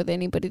met up with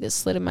anybody that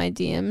slid in my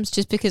DMs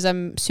just because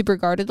I'm super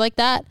guarded like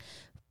that.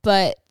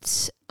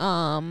 But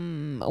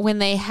when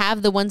they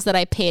have the ones that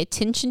I pay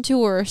attention to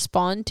or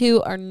respond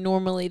to are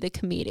normally the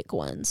comedic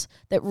ones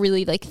that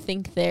really like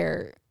think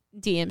their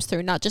DMs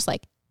through, not just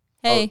like,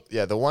 hey. Oh,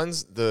 yeah, the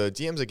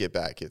DMs that get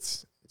back,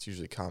 it's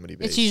usually comedy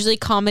based. It's usually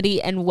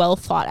comedy and well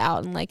thought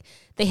out, and like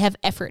they have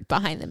effort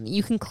behind them.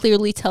 You can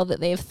clearly tell that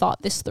they have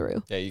thought this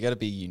through. Yeah, you got to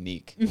be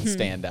unique and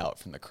stand out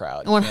from the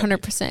crowd.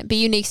 100%. Be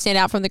unique, stand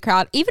out from the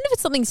crowd. Even if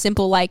it's something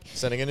simple like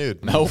Sending a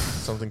nude. Nope.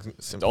 Something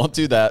simple. Don't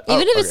do that.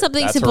 even if it's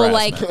something That's simple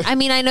harassment. like, I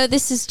mean, I know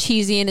this is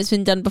cheesy and it's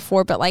been done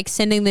before, but like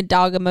sending the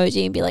dog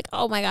emoji and be like,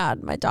 oh my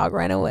God, my dog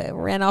ran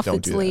off Don't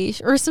its do that.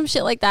 leash or some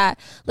shit like that.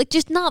 Like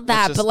just not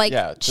that, just- but like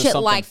yeah, just shit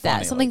something like that.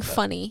 funny Something like that.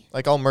 funny.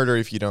 Like, I'll murder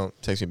if you don't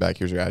text me back.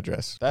 Here's your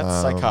address.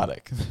 That's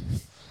psychotic.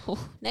 Oh,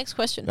 next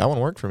question. That one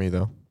worked for me,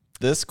 though.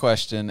 This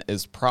question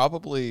is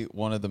probably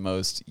one of the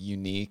most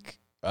unique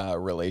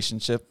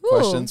relationship Ooh.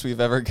 questions we've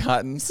ever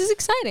gotten. This is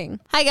exciting.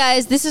 Hi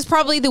guys, this is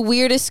probably the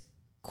weirdest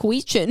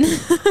question.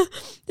 This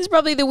is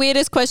probably the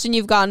weirdest question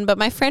you've gotten, but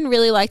my friend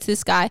really likes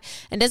this guy,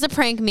 and as a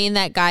prank, me and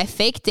that guy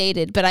fake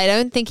dated, but I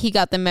don't think he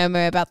got the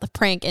memo about the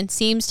prank and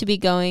seems to be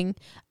going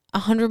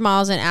 100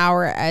 miles an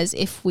hour as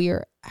if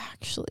we're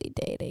actually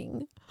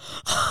dating.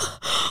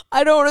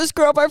 I don't want to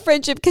screw up our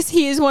friendship because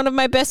he is one of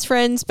my best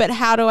friends, but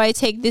how do I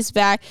take this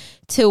back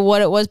to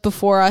what it was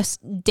before us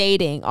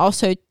dating?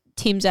 Also,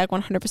 Team Zach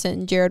 100%.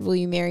 And Jared, will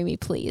you marry me,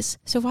 please?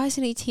 So why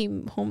isn't he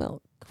Team Whole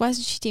Milk? Why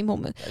isn't she Team Whole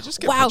Milk? I just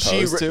get Wow.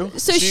 proposed to.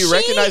 So she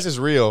recognizes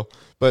real,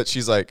 but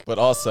she's like, But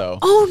also,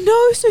 Oh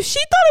no! So she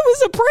thought it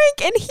was a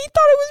prank, and he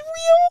thought it was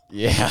real.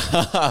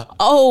 yeah.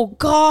 Oh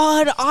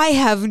God! I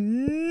have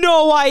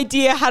no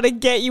idea how to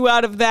get you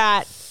out of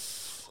that.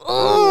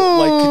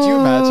 Like, could you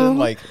imagine,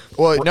 like,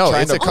 well, no,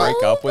 trying it's to a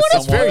break up with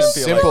It's someone? very and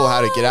be like, simple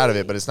how to get out of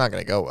it, but it's not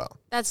going to go well.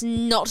 That's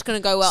not going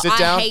to go well. Sit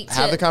down, I hate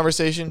have to. the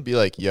conversation, be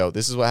like, yo,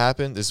 this is what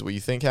happened. This is what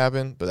you think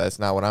happened, but that's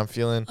not what I'm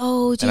feeling.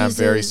 Oh, Jesus. And I'm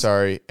very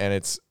sorry.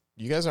 And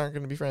you guys aren't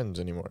going to be friends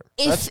anymore.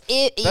 If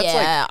it, that's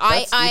yeah, like-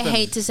 that's I even-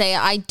 hate to say it.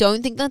 I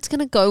don't think that's going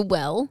to go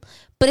well.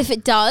 But if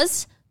it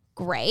does,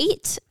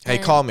 great. Hey,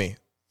 And call me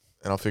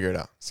and I'll figure it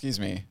out. Excuse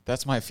me,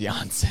 that's my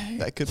fiance.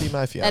 That could be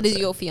my fiance. That is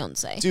your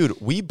fiance. Dude,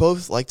 we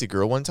both liked a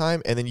girl one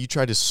time, and then you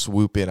tried to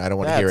swoop in. I don't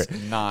want to hear That's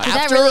it. not. Did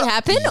that After- really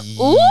happen?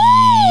 Ooh.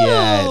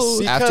 Yes.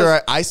 Because-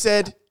 After I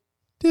said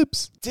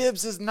dibs.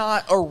 Dibs is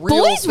not a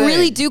real Boys thing.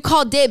 really do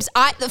call dibs.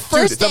 The Dude,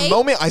 first the day.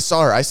 moment I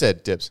saw her, I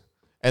said dibs.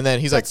 And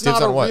then he's That's like,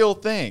 dibs not on a what? real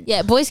thing.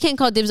 Yeah, boys can't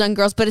call dibs on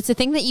girls, but it's a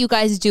thing that you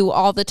guys do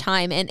all the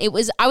time. And I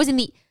was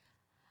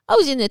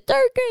in the 3rd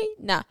grade.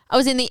 Nah, I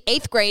was in the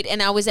 8th grade,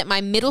 and I was at my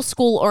not middle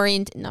school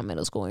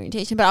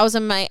orientation, but I was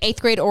in my 8th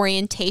grade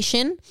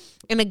orientation.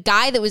 And a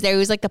guy that was there, he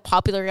was like the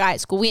popular guy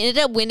at school. We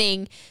ended up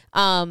winning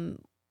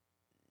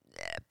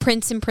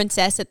Prince and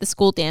Princess at the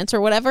school dance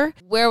or whatever.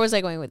 Where was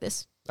I going with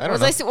this? I don't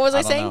What know. was I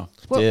I don't saying? know.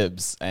 What-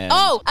 Dibs and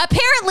Oh,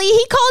 apparently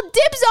he called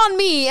dibs on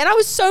me, and I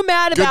was so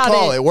mad Good about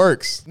call. it. It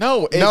works.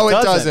 no, it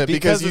doesn't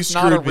because you it's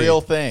not a screwed me.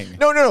 real thing.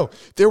 No.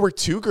 There were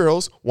 2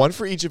 girls, one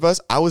for each of us.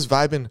 I was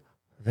vibing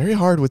very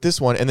hard with this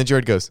one. And then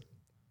Jared goes,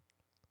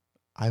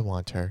 I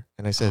want her.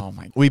 And I said, Oh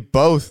my God. we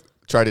both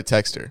tried to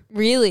text her.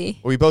 Really?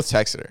 We both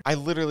texted her. I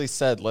literally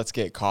said, "Let's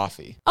get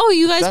coffee." Oh,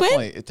 you guys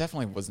went? It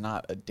definitely was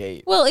not a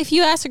date. Well, if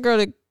you ask a girl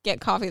to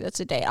get coffee, that's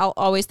a date. I'll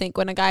always think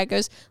when a guy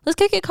goes, let's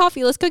go get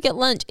coffee, let's go get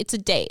lunch, it's a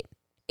date.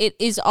 It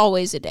is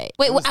always a date.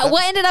 Wait, what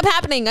ended up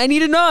happening? I need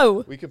to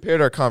know. We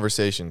compared our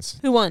conversations.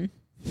 Who won?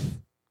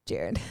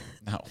 Jared.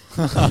 No.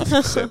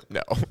 Said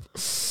no.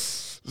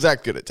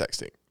 Zach good at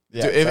texting.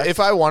 Yeah, Dude, Zach- if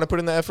I want to put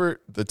in the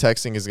effort, the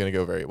texting is going to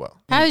go very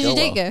well. How did your Go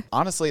date well. go?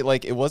 Honestly,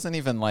 like it wasn't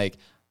even like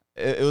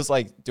it was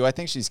like, do I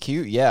think she's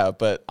cute? Yeah,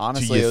 but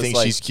honestly, Do it you was think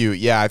like, she's cute?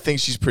 Yeah, I think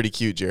she's pretty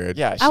cute, Jared.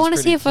 yeah. She's I want to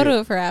pretty see a photo cute.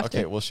 of her after.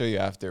 Okay, we'll show you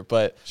after.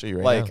 But Show you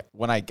right like now.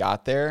 when I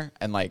got there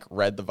and like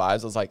read the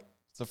vibes, I was like,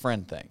 it's a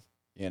friend thing,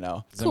 you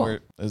know. Cool.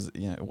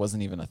 It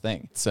wasn't even a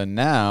thing. So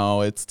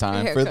now it's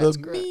time Your for the haircut's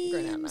grown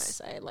out memes.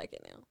 nice. I like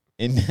it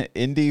now.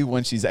 Indy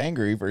when she's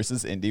angry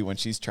versus Indy when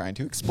she's trying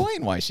to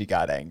explain why she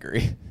got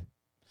angry.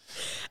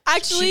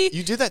 Actually,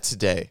 You did that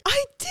today.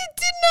 I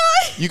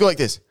didn't You go like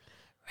this,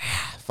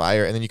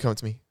 fire, and then you come up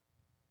to me.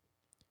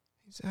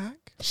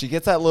 Zach, She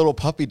gets that little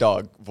puppy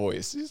dog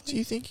voice. do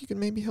you think you could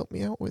maybe help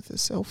me out with a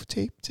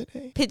self-tape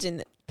today? pigeon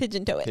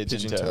toe it. Pigeon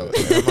Pigeon toe. toe.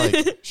 And I'm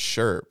like,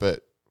 sure,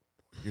 but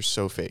you're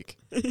so fake.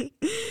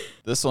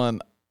 This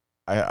one,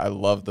 I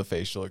love the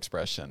facial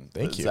expression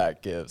Thank that you.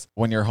 Zach gives.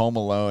 When you're home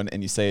alone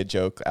and you say a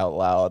joke out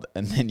loud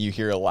and then you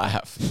hear a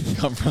laugh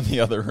come from the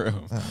other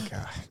room. Oh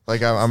God!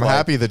 Like I'm like-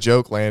 happy the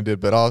joke landed,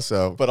 but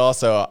also But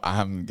also,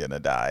 I'm going to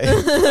die.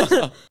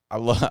 I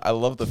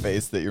love the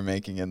face that you're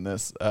making in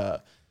this.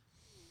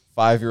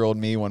 5-year-old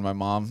me when my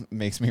mom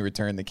makes me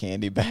return the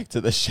candy back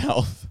to the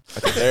shelf.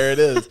 There it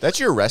is. that's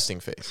your resting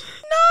face.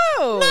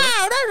 No,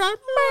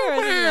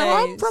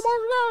 I'm from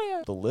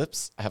Australia. The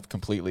lips have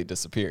completely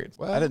disappeared.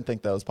 Well. I didn't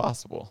think that was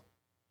possible.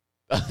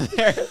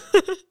 There.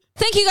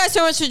 Thank you guys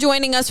so much for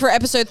joining us for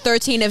episode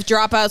 13 of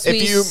Dropouts.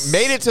 If you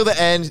made it to the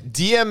end,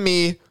 DM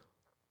me.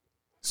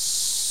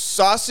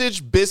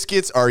 Sausage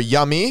biscuits are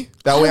yummy.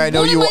 That way I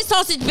know wanted you. my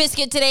sausage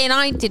biscuit today, and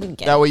I didn't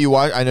get That it. way you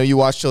watch. I know you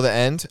watched till the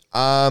end.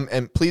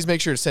 And please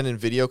make sure to send in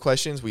video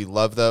questions. We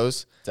love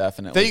those.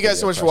 Definitely. Thank you guys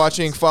so much for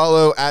watching.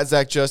 Follow at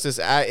Zach Justice,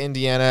 at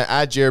Indiana,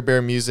 at Jared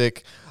Bear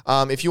Music.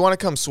 If you want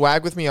to come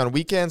swag with me on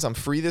weekends, I'm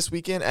free this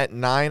weekend at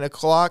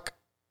 9:00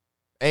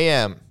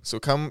 a.m. So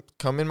come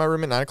in my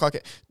room at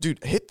 9:00.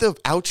 Dude, hit the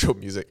outro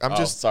music. I'm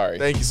just sorry.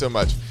 Thank you so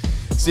much.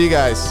 See you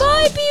guys.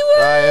 Bye, B-words.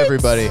 Bye,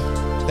 everybody.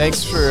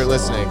 Thanks for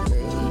listening.